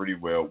option pretty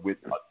well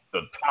with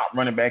the top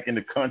running back in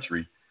the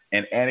country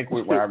and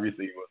adequate wide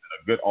receivers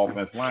and a good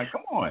offense line.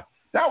 Come on.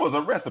 That was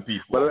a recipe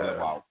for it.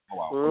 Well,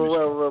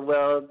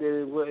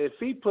 if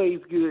he plays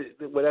good,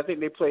 but I think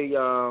they play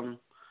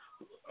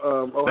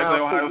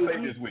Ohio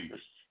State this week.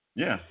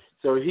 Yeah.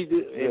 So he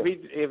did.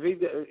 If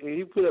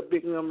he put up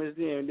big numbers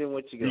then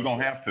what you got? He's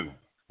gonna have to.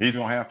 He's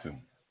gonna have to.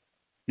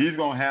 He's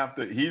gonna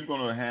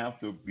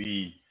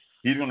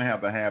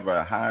have to have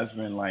a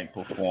Heisman-like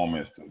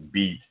performance to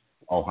beat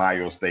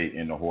Ohio State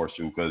in the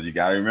horseshoe, because you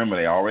got to remember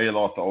they already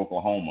lost to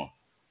Oklahoma,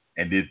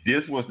 and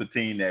this was the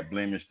team that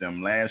blemished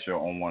them last year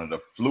on one of the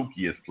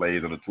flukiest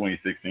plays of the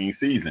 2016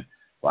 season.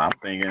 So I'm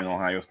thinking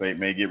Ohio State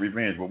may get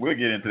revenge, but we'll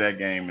get into that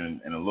game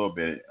in a little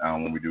bit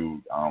when we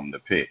do the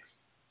picks.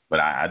 But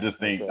I just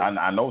think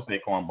I know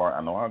Saquon Barkley.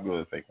 I know how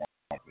good Saquon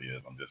Barkley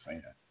is. I'm just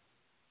saying.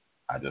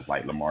 I just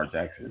like Lamar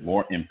Jackson.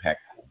 More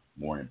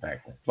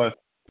impactful. Plus,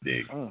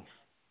 big.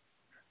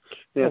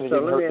 Yeah, so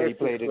let me ask he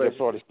played at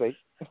Florida State.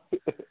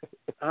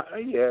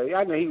 Yeah,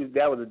 I know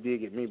that was a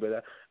dig at me,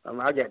 but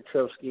I got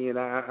tough skin.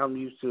 I'm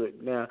used to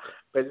it now.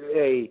 But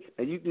hey,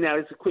 now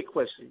it's a quick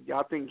question.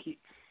 Y'all think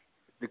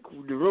the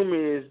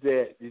rumor is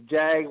that the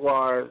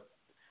Jaguars,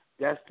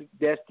 that's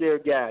their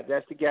guy.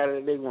 That's the guy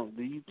that they want.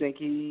 Do you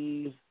think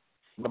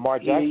Lamar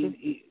Jackson?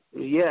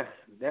 Yeah,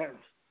 that.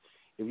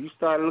 If you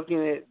start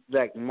looking at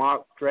like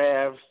mock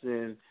drafts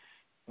and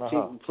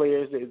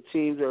players that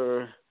teams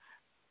are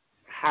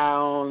high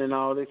on and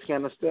all this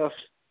kind of stuff.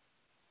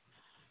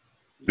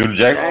 Do the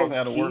Jaguars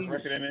have a worse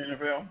record in the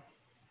NFL?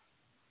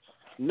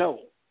 No.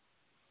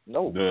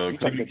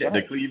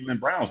 The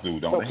Cleveland Browns do,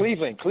 don't they?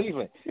 Cleveland.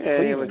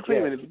 Yeah,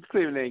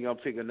 Cleveland ain't gonna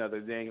pick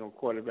another dang on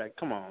quarterback.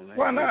 Come on, man.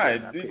 Why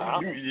not?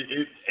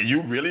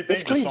 You really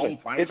think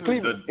it's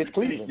Cleveland?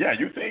 Yeah,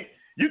 you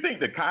think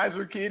the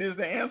Kaiser kid is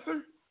the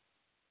answer?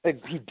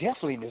 He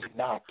definitely is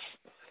not.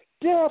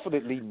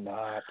 Definitely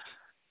not.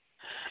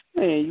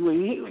 Man,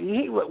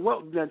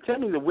 now tell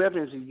me the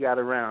weapons he got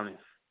around him.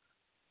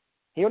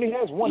 He only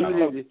has one. His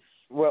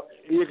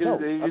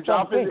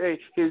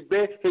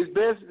best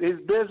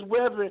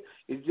weapon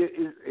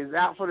is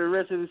out for the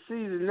rest of the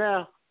season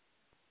now.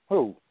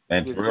 Who?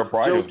 And Terrell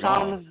Pryor is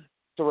gone.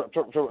 Joe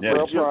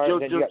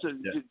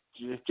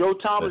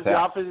Thomas, the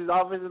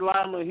offensive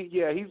lineman.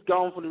 He's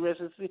gone for the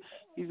rest of the season.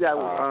 He's got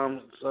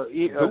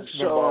you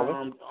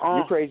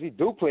crazy?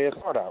 Duke play his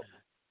heart out.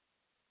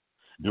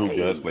 Duke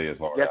does play his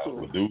heart out.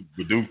 But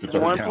Duke to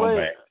turn down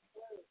back.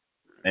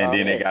 And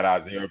then they got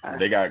Isaiah.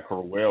 They got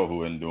Corwell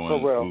who's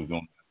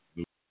doing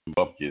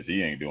upkicks.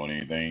 He ain't doing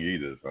anything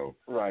either. So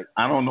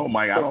I don't know,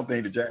 Mike. I don't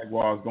think the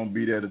Jaguars are gonna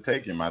be there to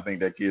take him. I think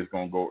that kid's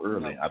gonna go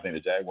early. I think the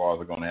Jaguars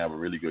are gonna have a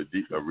really good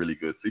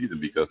season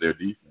because their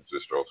defense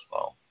is so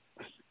strong.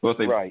 Plus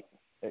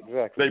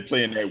exactly. They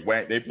play in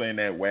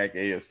that whack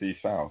AFC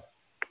South.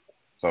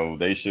 So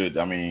they should.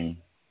 I mean,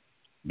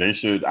 they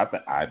should.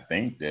 I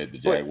think that the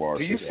Jaguars.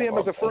 Do you see him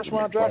as a first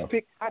round draft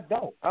pick? I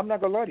don't. I'm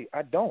not gonna lie to you.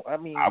 I don't. I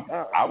mean,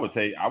 I would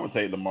take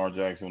Lamar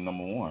Jackson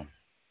number one.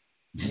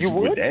 You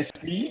would?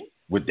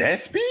 With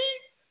that speed?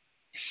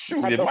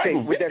 Shoot, if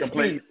Michael Vick can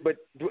play. But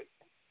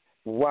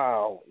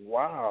wow.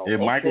 If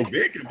Michael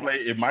Vick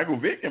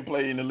can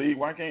play in the league,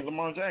 why can't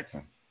Lamar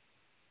Jackson?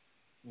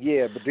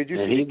 Yeah, but did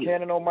you see the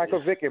canon on Michael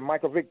Vick? And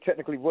Michael Vick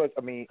technically was.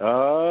 I mean.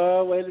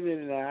 Oh, wait a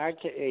minute now. I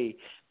can't. Hey,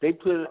 they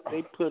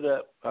put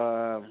up.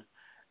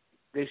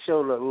 They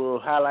showed a little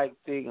highlight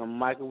thing on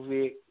Michael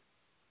Vick.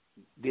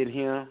 Did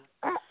him?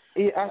 I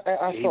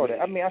saw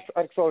that. I mean, I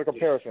saw the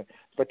comparison,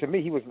 but to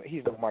me,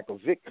 he's the Michael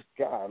Vick.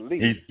 Golly,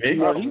 he's big.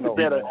 He's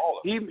better.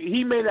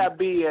 He may not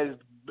be as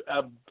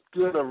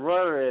good a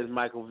runner as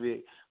Michael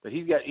Vick, but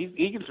he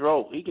can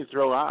throw. He can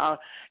throw. One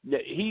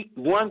of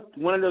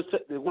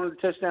the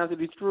touchdowns that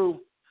he threw.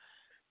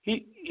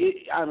 I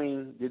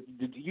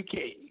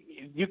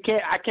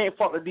can't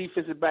fault the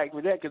defensive back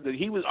for that because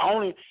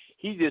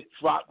he just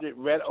dropped it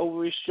right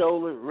over his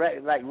shoulder, right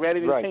in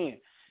his hand.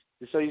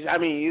 So there's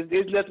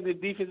nothing the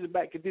defensive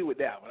back could do with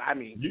that one. I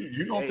mean,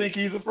 you don't think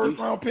he's a first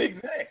round pick,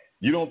 Zach?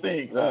 You don't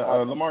think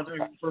Lamar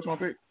Jackson is a first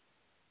round pick?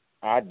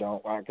 I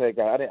don't. I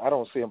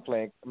don't see him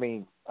playing. I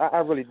mean, I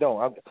really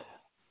don't.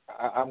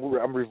 I'm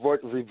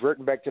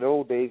reverting back to the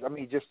old days. I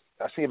mean,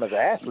 I see him as an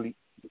athlete.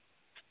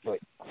 But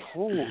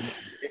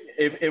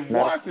if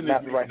Watson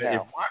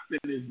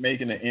is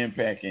making an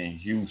impact in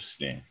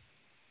Houston,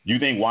 you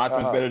think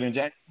Watson's better than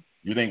Jackson?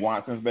 You think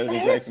Watson's better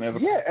than Jackson as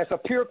a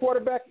pure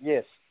quarterback?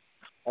 Yes.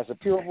 As a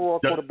pure overall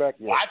quarterback,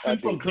 yes. Watson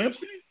from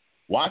Clemson?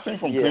 Watson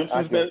from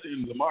Clemson is better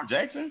than Lamar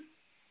Jackson?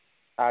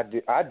 I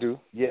do.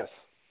 Yes.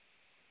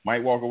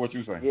 Mike Walker, what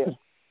you say? Yes.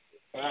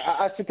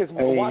 I think because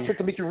Watson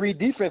can make you read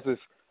defenses.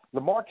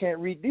 Lamar can't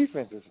read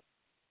defenses.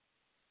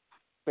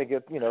 I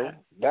think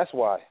that's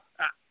why.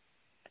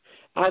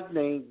 I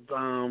think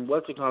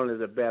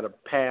is a better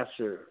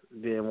passer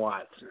than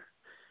Watson.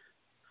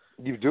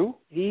 You do?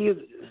 He's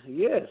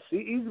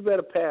a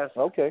better passer.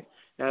 Okay.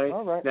 Now,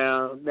 all right.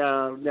 Now,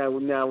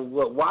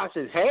 what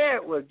Watson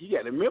had was, you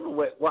got to remember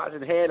what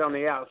Watson had on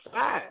the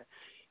outside.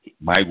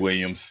 Mike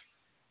Williams.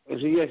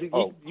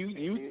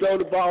 You throw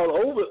the ball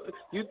over.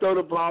 You throw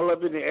the ball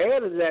up in the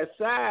air to that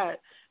side.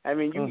 I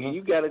mean,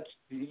 you got a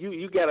 50-50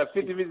 chance.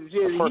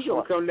 He's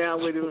gonna come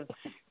down with it.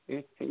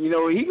 He's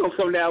gonna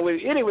come down with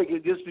it anyway,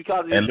 just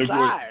because of his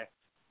size.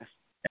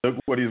 Look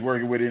what he's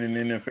working with in the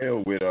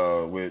NFL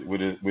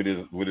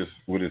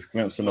with his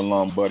Clemson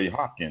alum buddy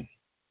Hopkins.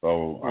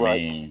 So I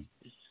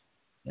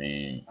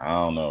mean, I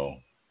don't know.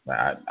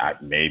 I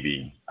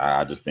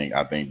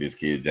think this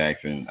kid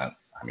Jackson.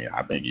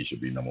 I think he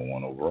should be number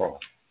one overall.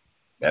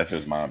 That's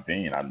just my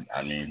opinion.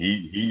 I mean,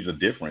 he's a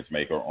difference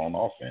maker on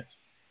offense,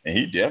 and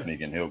he definitely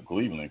can help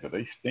Cleveland because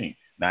they stink.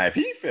 Now, if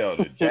he fell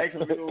to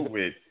Jacksonville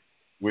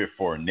with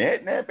Fournette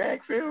in that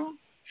backfield,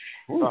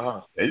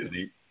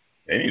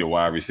 they need a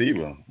wide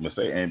receiver.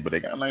 But they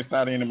got a nice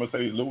tight end in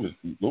Mercedes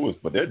Lewis.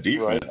 But their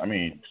defense, I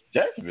mean,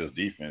 Jacksonville's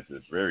defense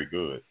is very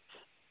good.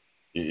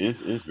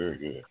 It's very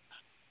good.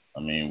 I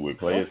mean, with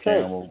Calais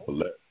Campbell,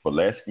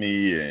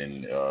 Pulaski,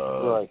 and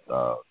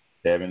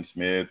Devin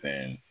Smith,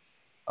 and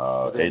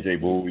AJ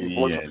Bowie,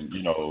 and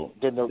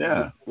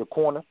the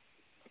corner.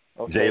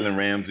 Okay. Jalen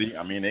Ramsey.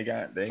 I mean, they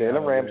got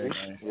Ramsey.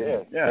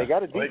 Yeah, they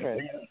got a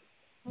defense.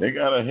 They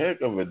got a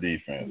heck of a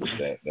defense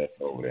that's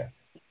over there.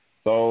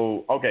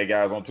 So, okay,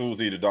 guys, on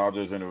Tuesday, the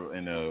Dodgers and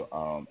the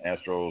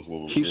Astros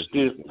will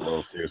the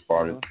World Series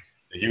party.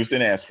 The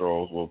Houston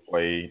Astros will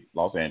play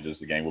Los Angeles.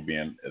 Game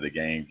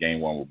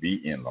one will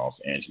be in Los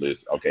Angeles.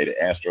 Okay, the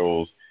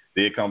Astros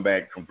did come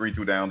back from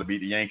 3-2 down to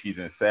beat the Yankees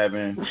in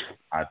 7.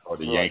 I thought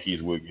the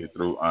Yankees would get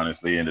through,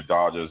 honestly, and the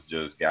Dodgers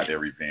just got their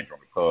revenge on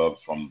the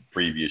Cubs from the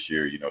previous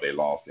year. You know, they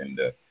lost in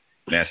the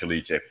National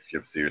League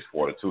Championship Series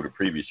 4-2 the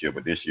previous year,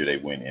 but this year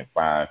they win in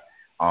 5.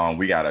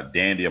 We got a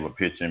dandy of a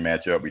pitching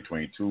matchup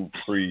between two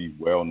pretty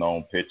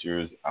well-known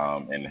pitchers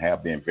and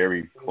have been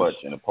very clutch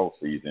in the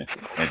postseason,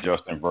 and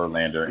Justin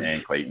Verlander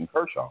and Clayton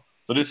Kershaw.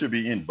 So this should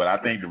be in, but I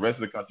think the rest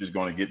of the country is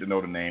going to get to know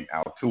the name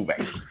Altuve.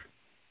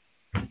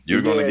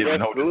 You're going to get to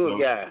know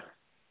this guy.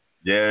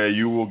 Yeah,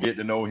 you will get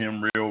to know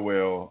him real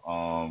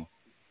well.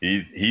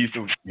 He's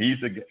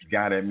the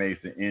guy that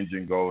makes the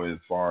engine go as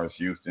far as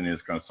Houston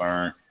is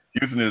concerned.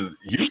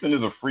 Houston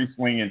is a free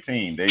swinging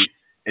team.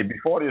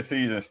 Before this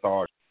season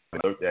started,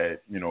 I looked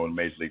at in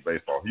Major League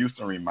Baseball.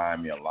 Houston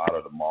reminded me a lot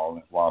of the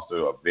Marlins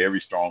roster, a very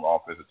strong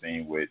offensive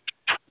team with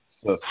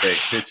suspect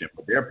pitching,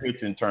 but their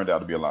pitching turned out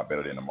to be a lot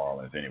better than the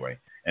Marlins anyway.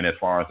 And as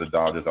far as the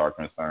Dodgers are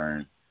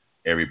concerned,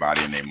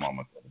 everybody in their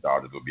moment, the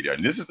Dodgers will be there.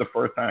 And this is the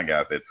first time,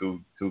 guys, that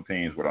two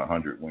teams with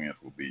 100 wins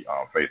will be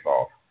face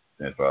off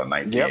since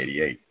 1988.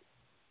 Yep.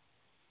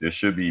 This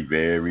should be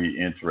very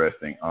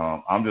interesting.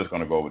 I'm just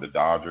going to go with the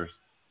Dodgers.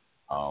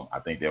 I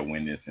think they'll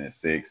win this in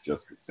 6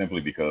 just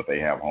simply because they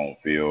have home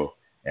field,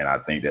 and I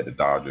think that the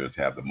Dodgers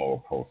have the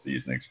more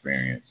postseason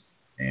experience.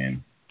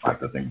 And I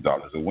just think the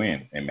Dodgers will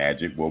win, and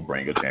Magic will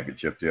bring a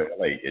championship to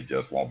LA. It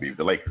just won't be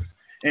the Lakers.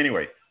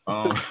 Anyway,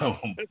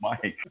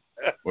 Mike,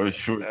 what is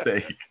your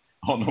take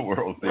on the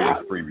World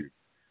Series preview?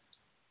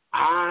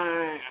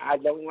 I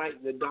don't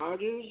like the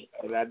Dodgers,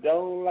 and I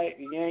don't like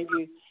the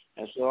Yankees,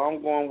 and so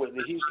I'm going with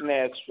the Houston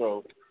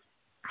Astros.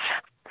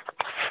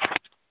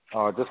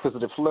 Just because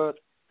of the flood?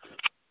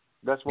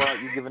 That's why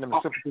you're giving them a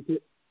sympathy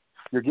pit?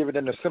 You're giving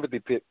them a sympathy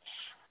pit.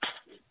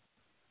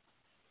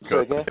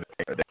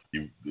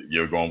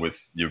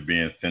 You're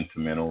being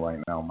sentimental right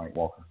now, Mike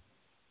Walker.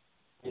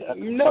 Yeah,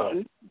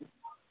 no,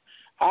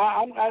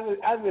 I've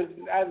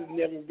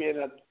never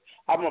been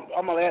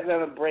I'm an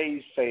Atlanta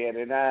Braves fan,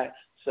 and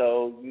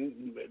so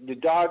the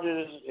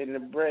Dodgers and the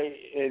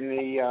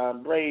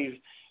Braves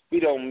we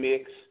don't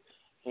mix,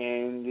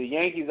 and the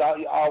Yankees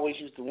always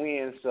used to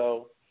win,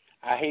 so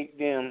I hate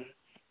them.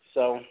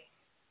 So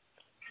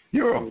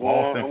you're a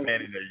Boston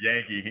fan and a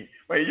Yankee.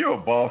 Wait, you're a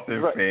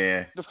Boston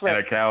fan and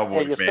a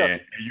Cowboys fan,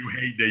 and you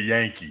hate the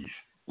Yankees.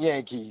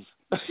 Yankees.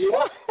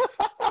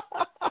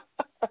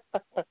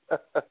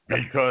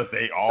 Because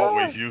they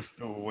always used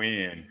to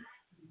win.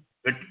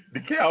 The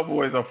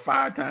Cowboys are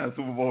 5-time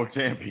Super Bowl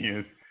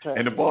champions,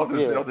 and the Boston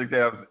Celtics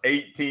have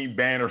 18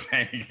 banners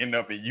hanging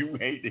up, and you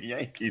hate the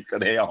Yankees because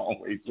they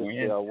always win.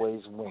 They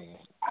always win.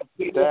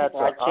 That's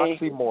an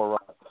oxymoron,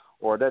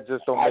 or that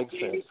just don't make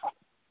sense.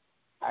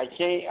 I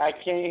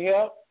can't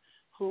help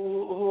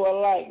who I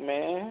like,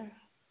 man.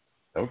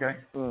 Okay.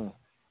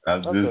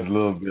 That's just a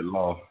little bit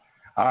lost.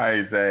 All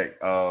right,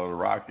 Zach.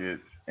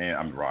 Rockets,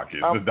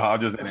 the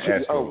Dodgers and the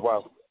Astros. Oh,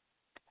 wow.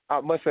 I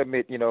must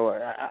admit,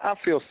 I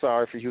feel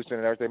sorry for Houston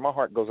and everything. My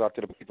heart goes out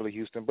to the people of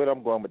Houston, but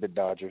I'm going with the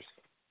Dodgers.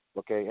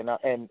 Okay,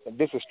 and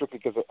this is strictly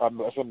because I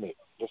must admit,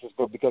 this is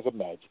because of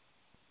Magic,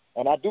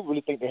 and I do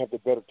really think they have the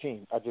better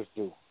team. I just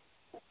do.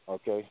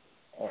 Okay,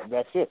 and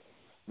that's it.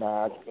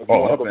 Now, up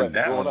and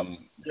down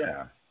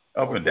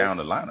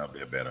the lineup,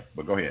 they're better.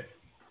 But go ahead.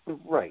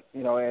 Right,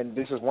 and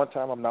this is one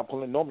time I'm not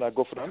pulling. Normally I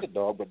go for the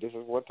underdog, but this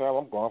is one time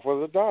I'm going for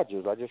the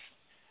Dodgers. I just,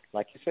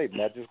 like you say,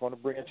 Magic's going to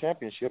bring a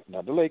championship,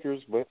 not the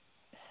Lakers, but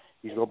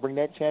he's going to bring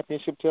that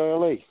championship to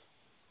LA.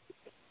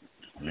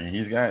 I mean,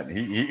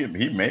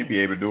 he may be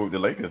able to do it with the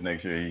Lakers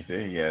next year. He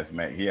said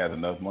he has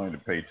enough money to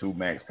pay 2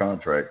 max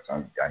contracts.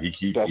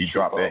 He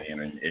dropped that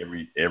in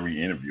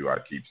every interview. I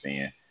keep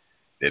seeing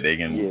that they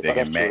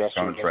can max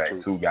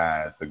contract 2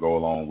 guys to go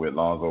along with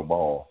Lonzo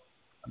Ball.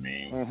 I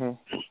mean,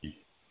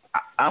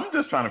 I'm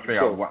just trying to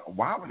figure out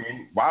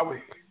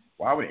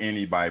why would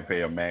anybody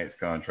pay a max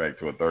contract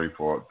to a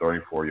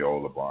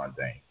 34-year-old LeBron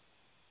James?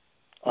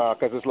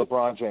 Because it's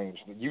LeBron James.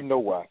 You know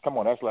why. Come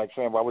on, that's like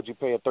saying, why would you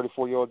pay a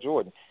 34-year-old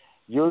Jordan?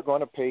 You're going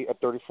to pay a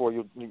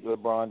 34-year-old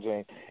LeBron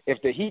James.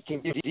 If the Heat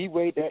can give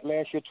D-Wade that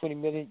last year $20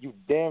 million, you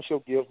damn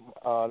sure give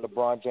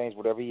LeBron James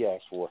whatever he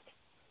asked for.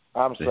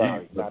 I'm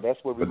sorry. Now, that's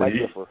where we might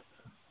differ.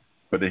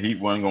 But the Heat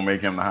wasn't going to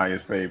make him the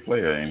highest paid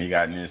player, and he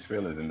got in his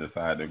feelings and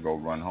decided to go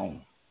run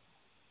home.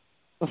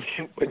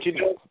 But you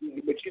know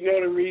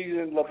the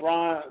reason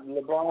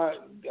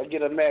LeBron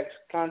get a max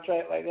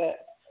contract like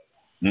that?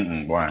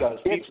 Why? Because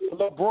it's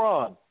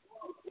LeBron.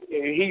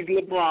 He's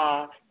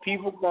LeBron.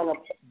 People gonna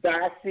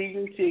buy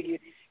season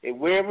tickets, and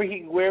wherever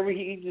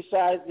he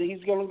decides that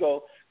he's gonna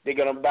go, they're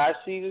gonna buy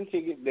season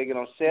tickets. They're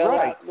gonna sell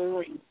out the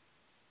ring.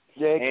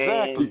 Yeah,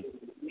 exactly. And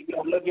you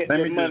gotta look at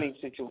the money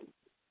situation.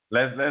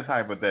 Let's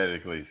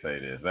hypothetically say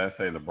this. Let's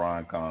say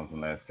LeBron comes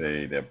and let's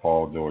say that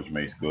Paul George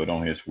makes good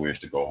on his wish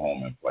to go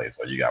home and play.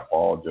 So you got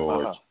Paul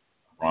George,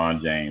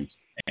 LeBron James,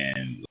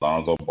 and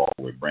Lonzo Ball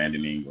with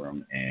Brandon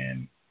Ingram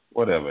and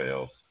whatever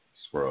else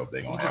scrub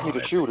they're gonna have.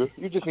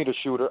 You just need a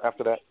shooter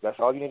after that. That's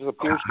all you need is a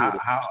pure shooter.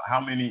 How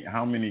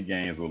many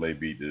games will they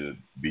beat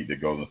the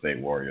Golden State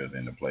Warriors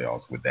in the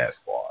playoffs with that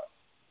squad?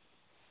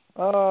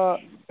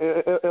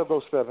 It'll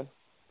go 7.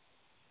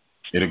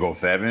 It'll go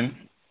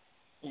 7?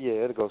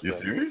 Yeah, it'll go 7. You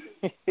serious?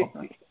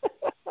 Okay.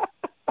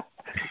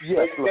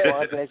 Yes,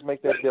 LeBron James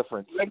make that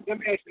difference. Let me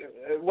ask you,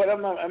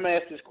 I'm gonna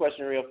ask this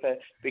question real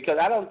fast because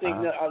I don't think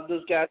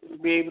those guys will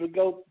be able to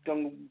go.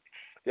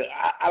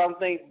 I don't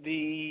think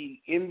the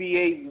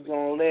NBA is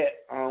gonna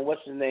let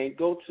what's his name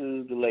go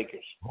to the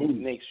Lakers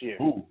next year.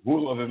 Who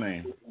was his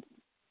name?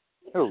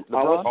 Who?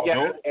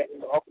 LeBron?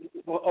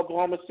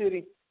 Oklahoma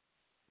City.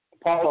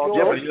 Paul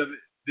George. Yeah,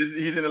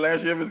 he's in the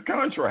last year of his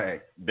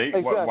contract.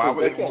 Exactly. Why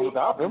would they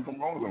stop him from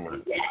going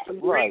somewhere?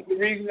 Right. The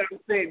reason I'm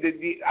saying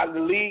that the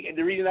league, and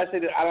the reason I say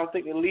that I don't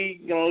think the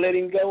league is gonna let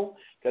him go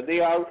because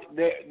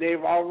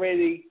they've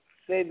already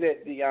said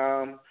that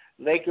the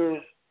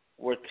Lakers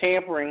were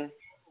tampering.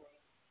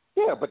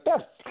 Yeah, but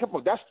that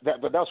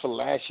was for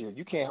last year.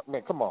 You can't,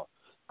 man. Come on.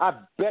 I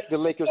bet the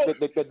Lakers,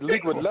 the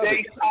league would love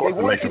it. They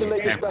want to see the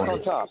Lakers back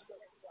on top.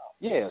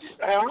 Yes.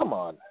 Come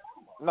on.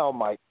 No,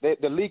 Mike.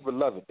 The league would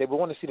love it. They would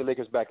want to see the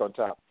Lakers back on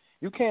top.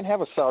 You can't have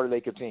a sorry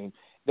Laker team.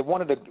 They're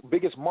one of the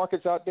biggest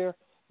markets out there.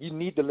 You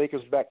need the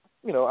Lakers back.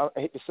 You know, I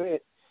hate to say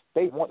it.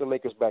 They want the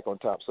Lakers back on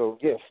top. So,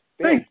 yes.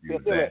 Thank you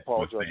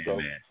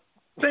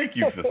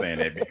for saying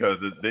that because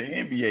the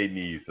NBA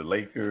needs the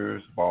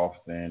Lakers,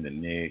 Boston, the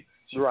Knicks,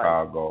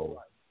 Chicago. Right.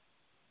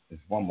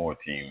 There's one more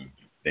team.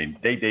 They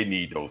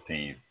need those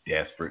teams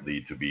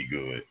desperately to be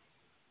good.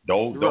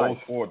 Those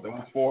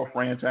four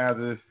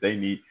franchises they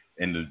need,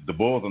 and the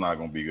Bulls are not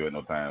going to be good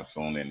no time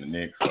soon. And the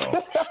Knicks.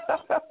 So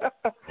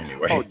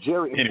anyway,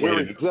 Jerry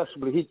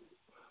desperately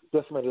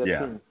decimated that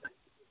team.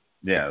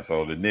 Yeah,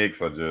 so the Knicks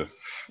are just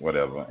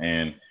whatever,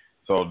 and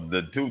so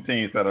the two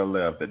teams that are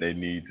left that they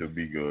need to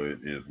be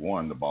good is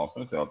one, the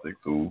Boston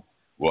Celtics, who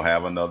will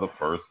have another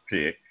first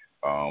pick,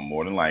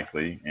 more than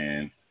likely,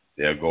 and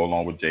they'll go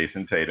along with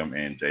Jason Tatum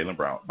and Jaylen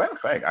Brown. Matter of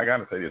fact, I got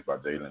to say this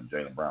about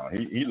Jaylen Brown.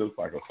 He looks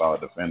like a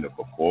solid defender,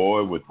 but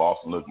boy, would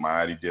Boston look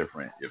mighty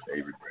different if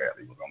Avery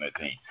Bradley was on that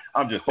team.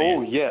 I'm just saying.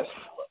 Oh, yes.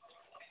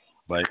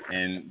 But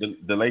and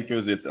the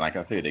Lakers, like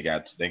I said,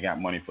 they got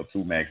money for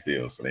 2 max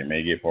deals, so they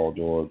may get Paul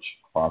George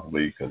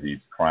possibly because he's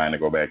trying to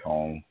go back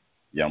home.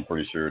 Yeah, I'm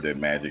pretty sure that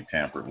Magic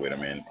tampered with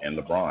him and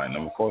LeBron, and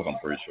of course I'm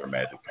pretty sure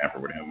Magic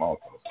tampered with him also.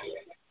 So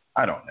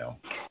I don't know.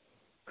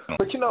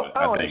 But, you know,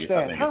 I don't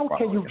understand. How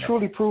can you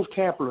truly prove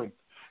tampering?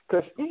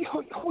 Because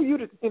who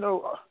you, you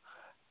know,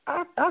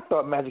 I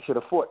thought Magic should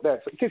have fought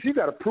that. Because you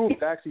got to prove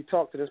to actually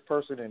talk to this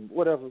person and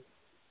whatever.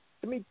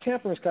 I mean,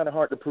 tampering is kind of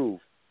hard to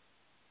prove.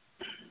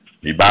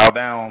 He bowed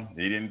down.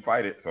 He didn't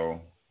fight it, so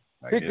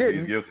I guess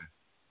he's guilty.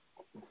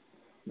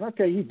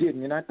 Okay, he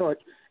didn't. And I thought,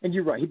 and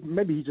you're right,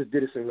 maybe he just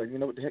did it so, like, you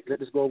know what the heck, let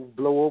this blow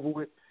over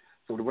with.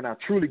 So that when I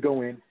truly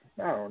go in,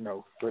 I don't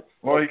know. But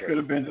he could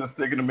have been just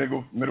sticking the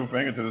middle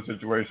finger to the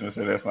situation and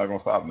said, that's not going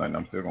to stop nothing.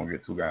 I'm still going to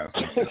get 2 guys.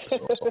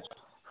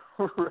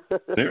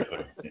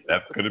 Seriously.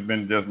 That could have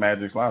been just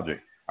Magic's logic.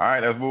 All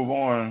right, let's move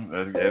on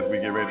as we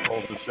get ready to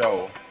close the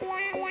show.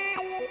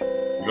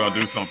 We're going to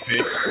do some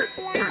picks.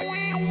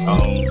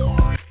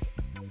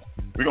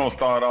 We're going to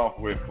start off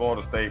with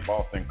Florida State,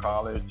 Boston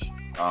College.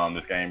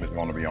 This game is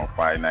going to be on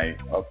Friday night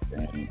up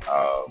in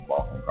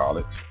Boston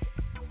College.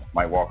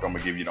 Mike Walker, I'm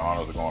going to give you the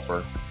honors of going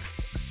first.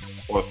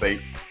 Florida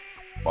State,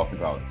 Boston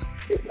College.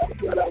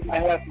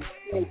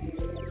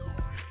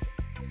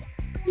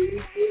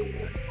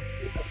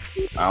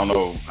 I don't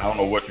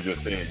know what you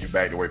just said. You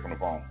backed away from the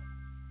phone.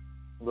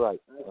 Right.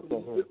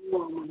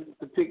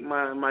 To pick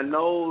my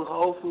nose.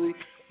 Hopefully,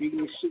 you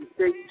can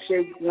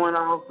shake one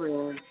off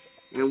and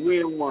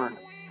win one.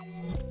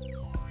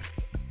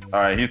 All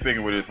right, he's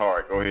picking with his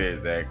heart. Go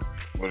ahead, Zach.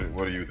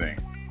 What do you think?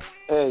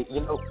 Hey, you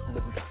know,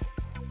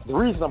 the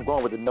reason I'm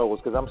going with the nose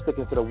is because I'm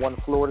sticking to the one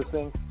Florida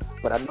thing.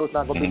 But I know it's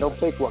not going to be no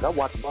cakewalk. I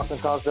watched Boston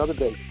College the other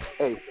day.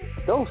 Hey,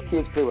 those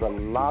kids play with a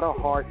lot of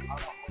heart,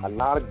 a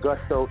lot of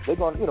gusto. They're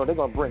going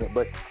to bring it.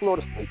 But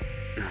Florida State.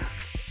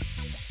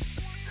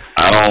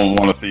 I don't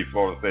want to see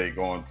Florida State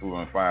going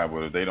 2-5,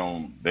 but if they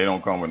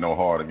don't come with no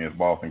heart against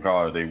Boston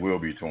College, they will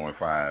be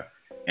 2-5.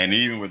 And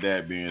even with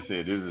that being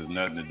said, this has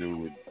nothing to do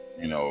with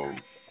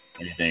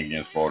anything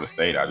against Florida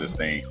State. I just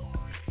think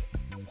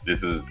this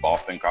is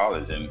Boston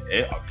College, and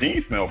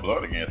teams smell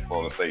blood against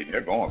Florida State.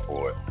 They're going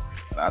for it,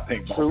 and I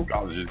think Boston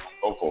College is going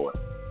to go for it.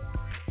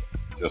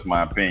 Just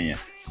my opinion.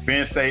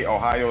 Penn State,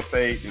 Ohio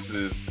State. This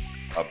is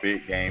a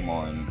big game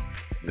on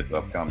this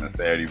upcoming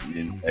Saturday.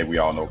 And we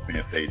all know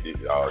Penn State did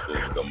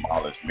just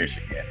demolish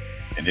Michigan.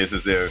 And this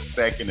is their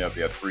second of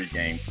their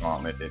 3-game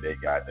gauntlet that they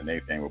got. The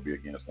next game will be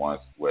against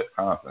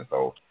Wisconsin.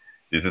 So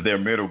this is their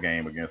middle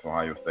game against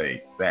Ohio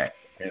State. Penn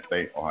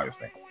State, Ohio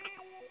State.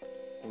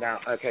 Now,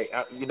 okay,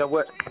 you know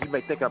what? You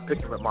may think I'm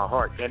picking with my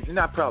heart, and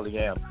I probably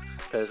am,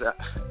 because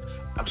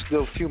I'm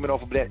still fuming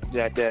off of that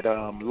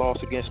loss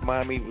against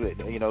Miami,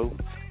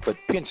 But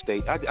Penn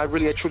State, I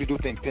truly do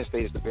think Penn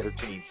State is the better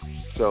team.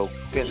 So,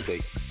 Penn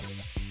State.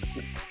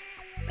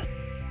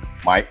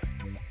 Mike?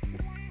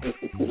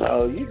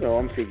 No,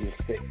 I'm picking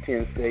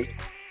Penn State.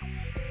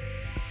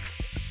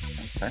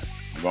 Okay.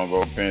 We're going to go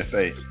with Penn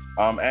State.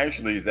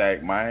 Actually,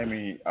 Zach,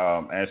 Miami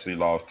actually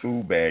lost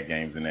 2 bad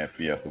games in that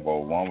Fiesta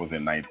Bowl. One was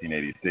in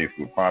 1986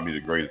 with probably the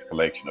greatest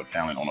collection of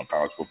talent on a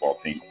college football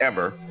team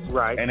ever.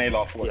 Right. And they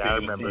lost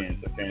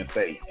 14-10 to Penn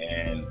State.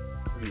 And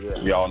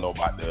we all know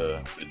about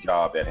the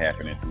job that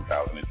happened in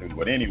 2002.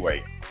 But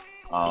anyway,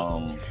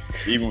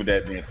 even with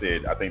that being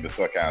said, I think the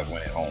Suckeyes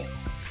went at home.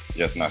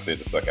 Yes, and I said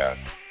the Suckeyes.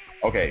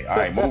 Okay, all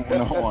right,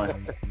 moving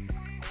on.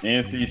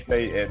 NC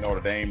State at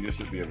Notre Dame. This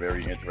should be a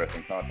very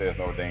interesting contest.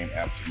 Notre Dame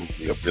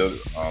absolutely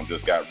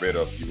just got rid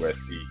of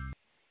USC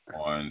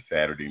on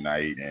Saturday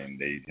night, and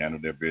they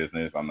handled their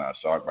business. I'm not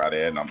shocked by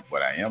that,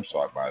 but I am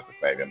shocked by the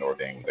fact that Notre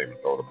Dame was able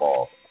to throw the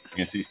ball.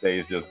 NC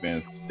State has just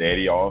been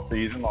steady all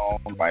season long.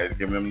 Nobody's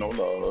giving them no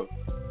love.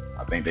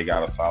 I think they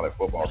got a solid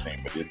football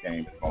team, but this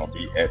game is going to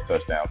be at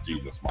Touchdown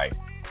Jesus, Mike.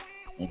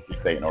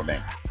 NC State, Notre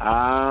Dame.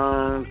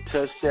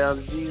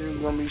 Touchdown Jesus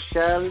is going to be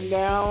shouting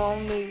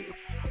down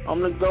I'm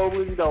going to go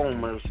with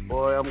Domers,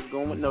 boy. I'm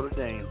going with Notre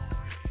Dame.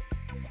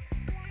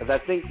 Because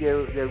I think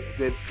their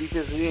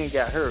defensive end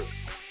got hurt.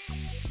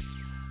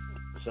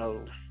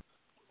 So